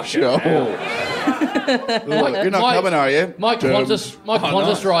fucking loose show. You're not coming, are you? My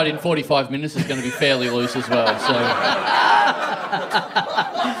Qantas ride in 45 minutes is going to be fairly loose as well. So.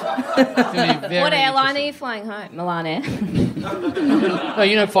 What airline are you flying home? Milan Air?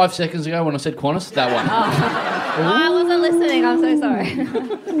 No, 5 seconds ago when I said Qantas, that one. I wasn't listening. I'm so sorry.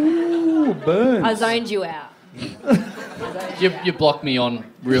 Ooh, burns. I zoned you out. You blocked me on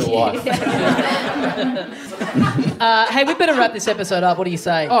real life. Hey, we better wrap this episode up. What do you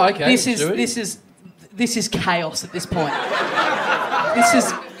say? Oh, okay. This is chaos at this point.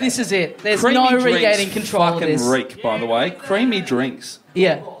 This is it. There's Creamy no drinks regaining control of this. fucking reek, by the way. Creamy drinks.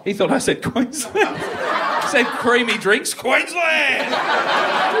 Yeah. He thought I said Queensland. I said creamy drinks, Queensland.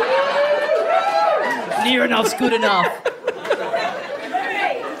 Near enough's good enough.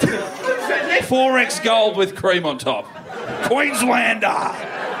 4X gold with cream on top. Queenslander.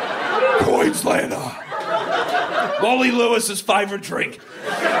 Wally Lewis's favourite drink.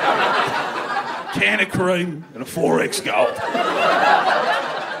 Can of cream and a 4X gold.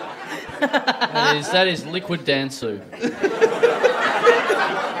 That is liquid Dansu.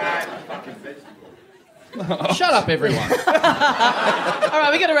 Shut up, everyone. All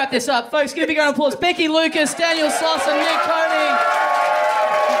right, we got to wrap this up. Folks, give a big round of applause. Becky Lucas, Daniel Sloss and Nick Cody.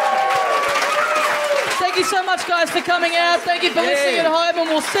 Thank you so much, guys, for coming out. Thank you for listening at home, and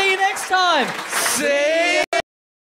we'll see you next time. See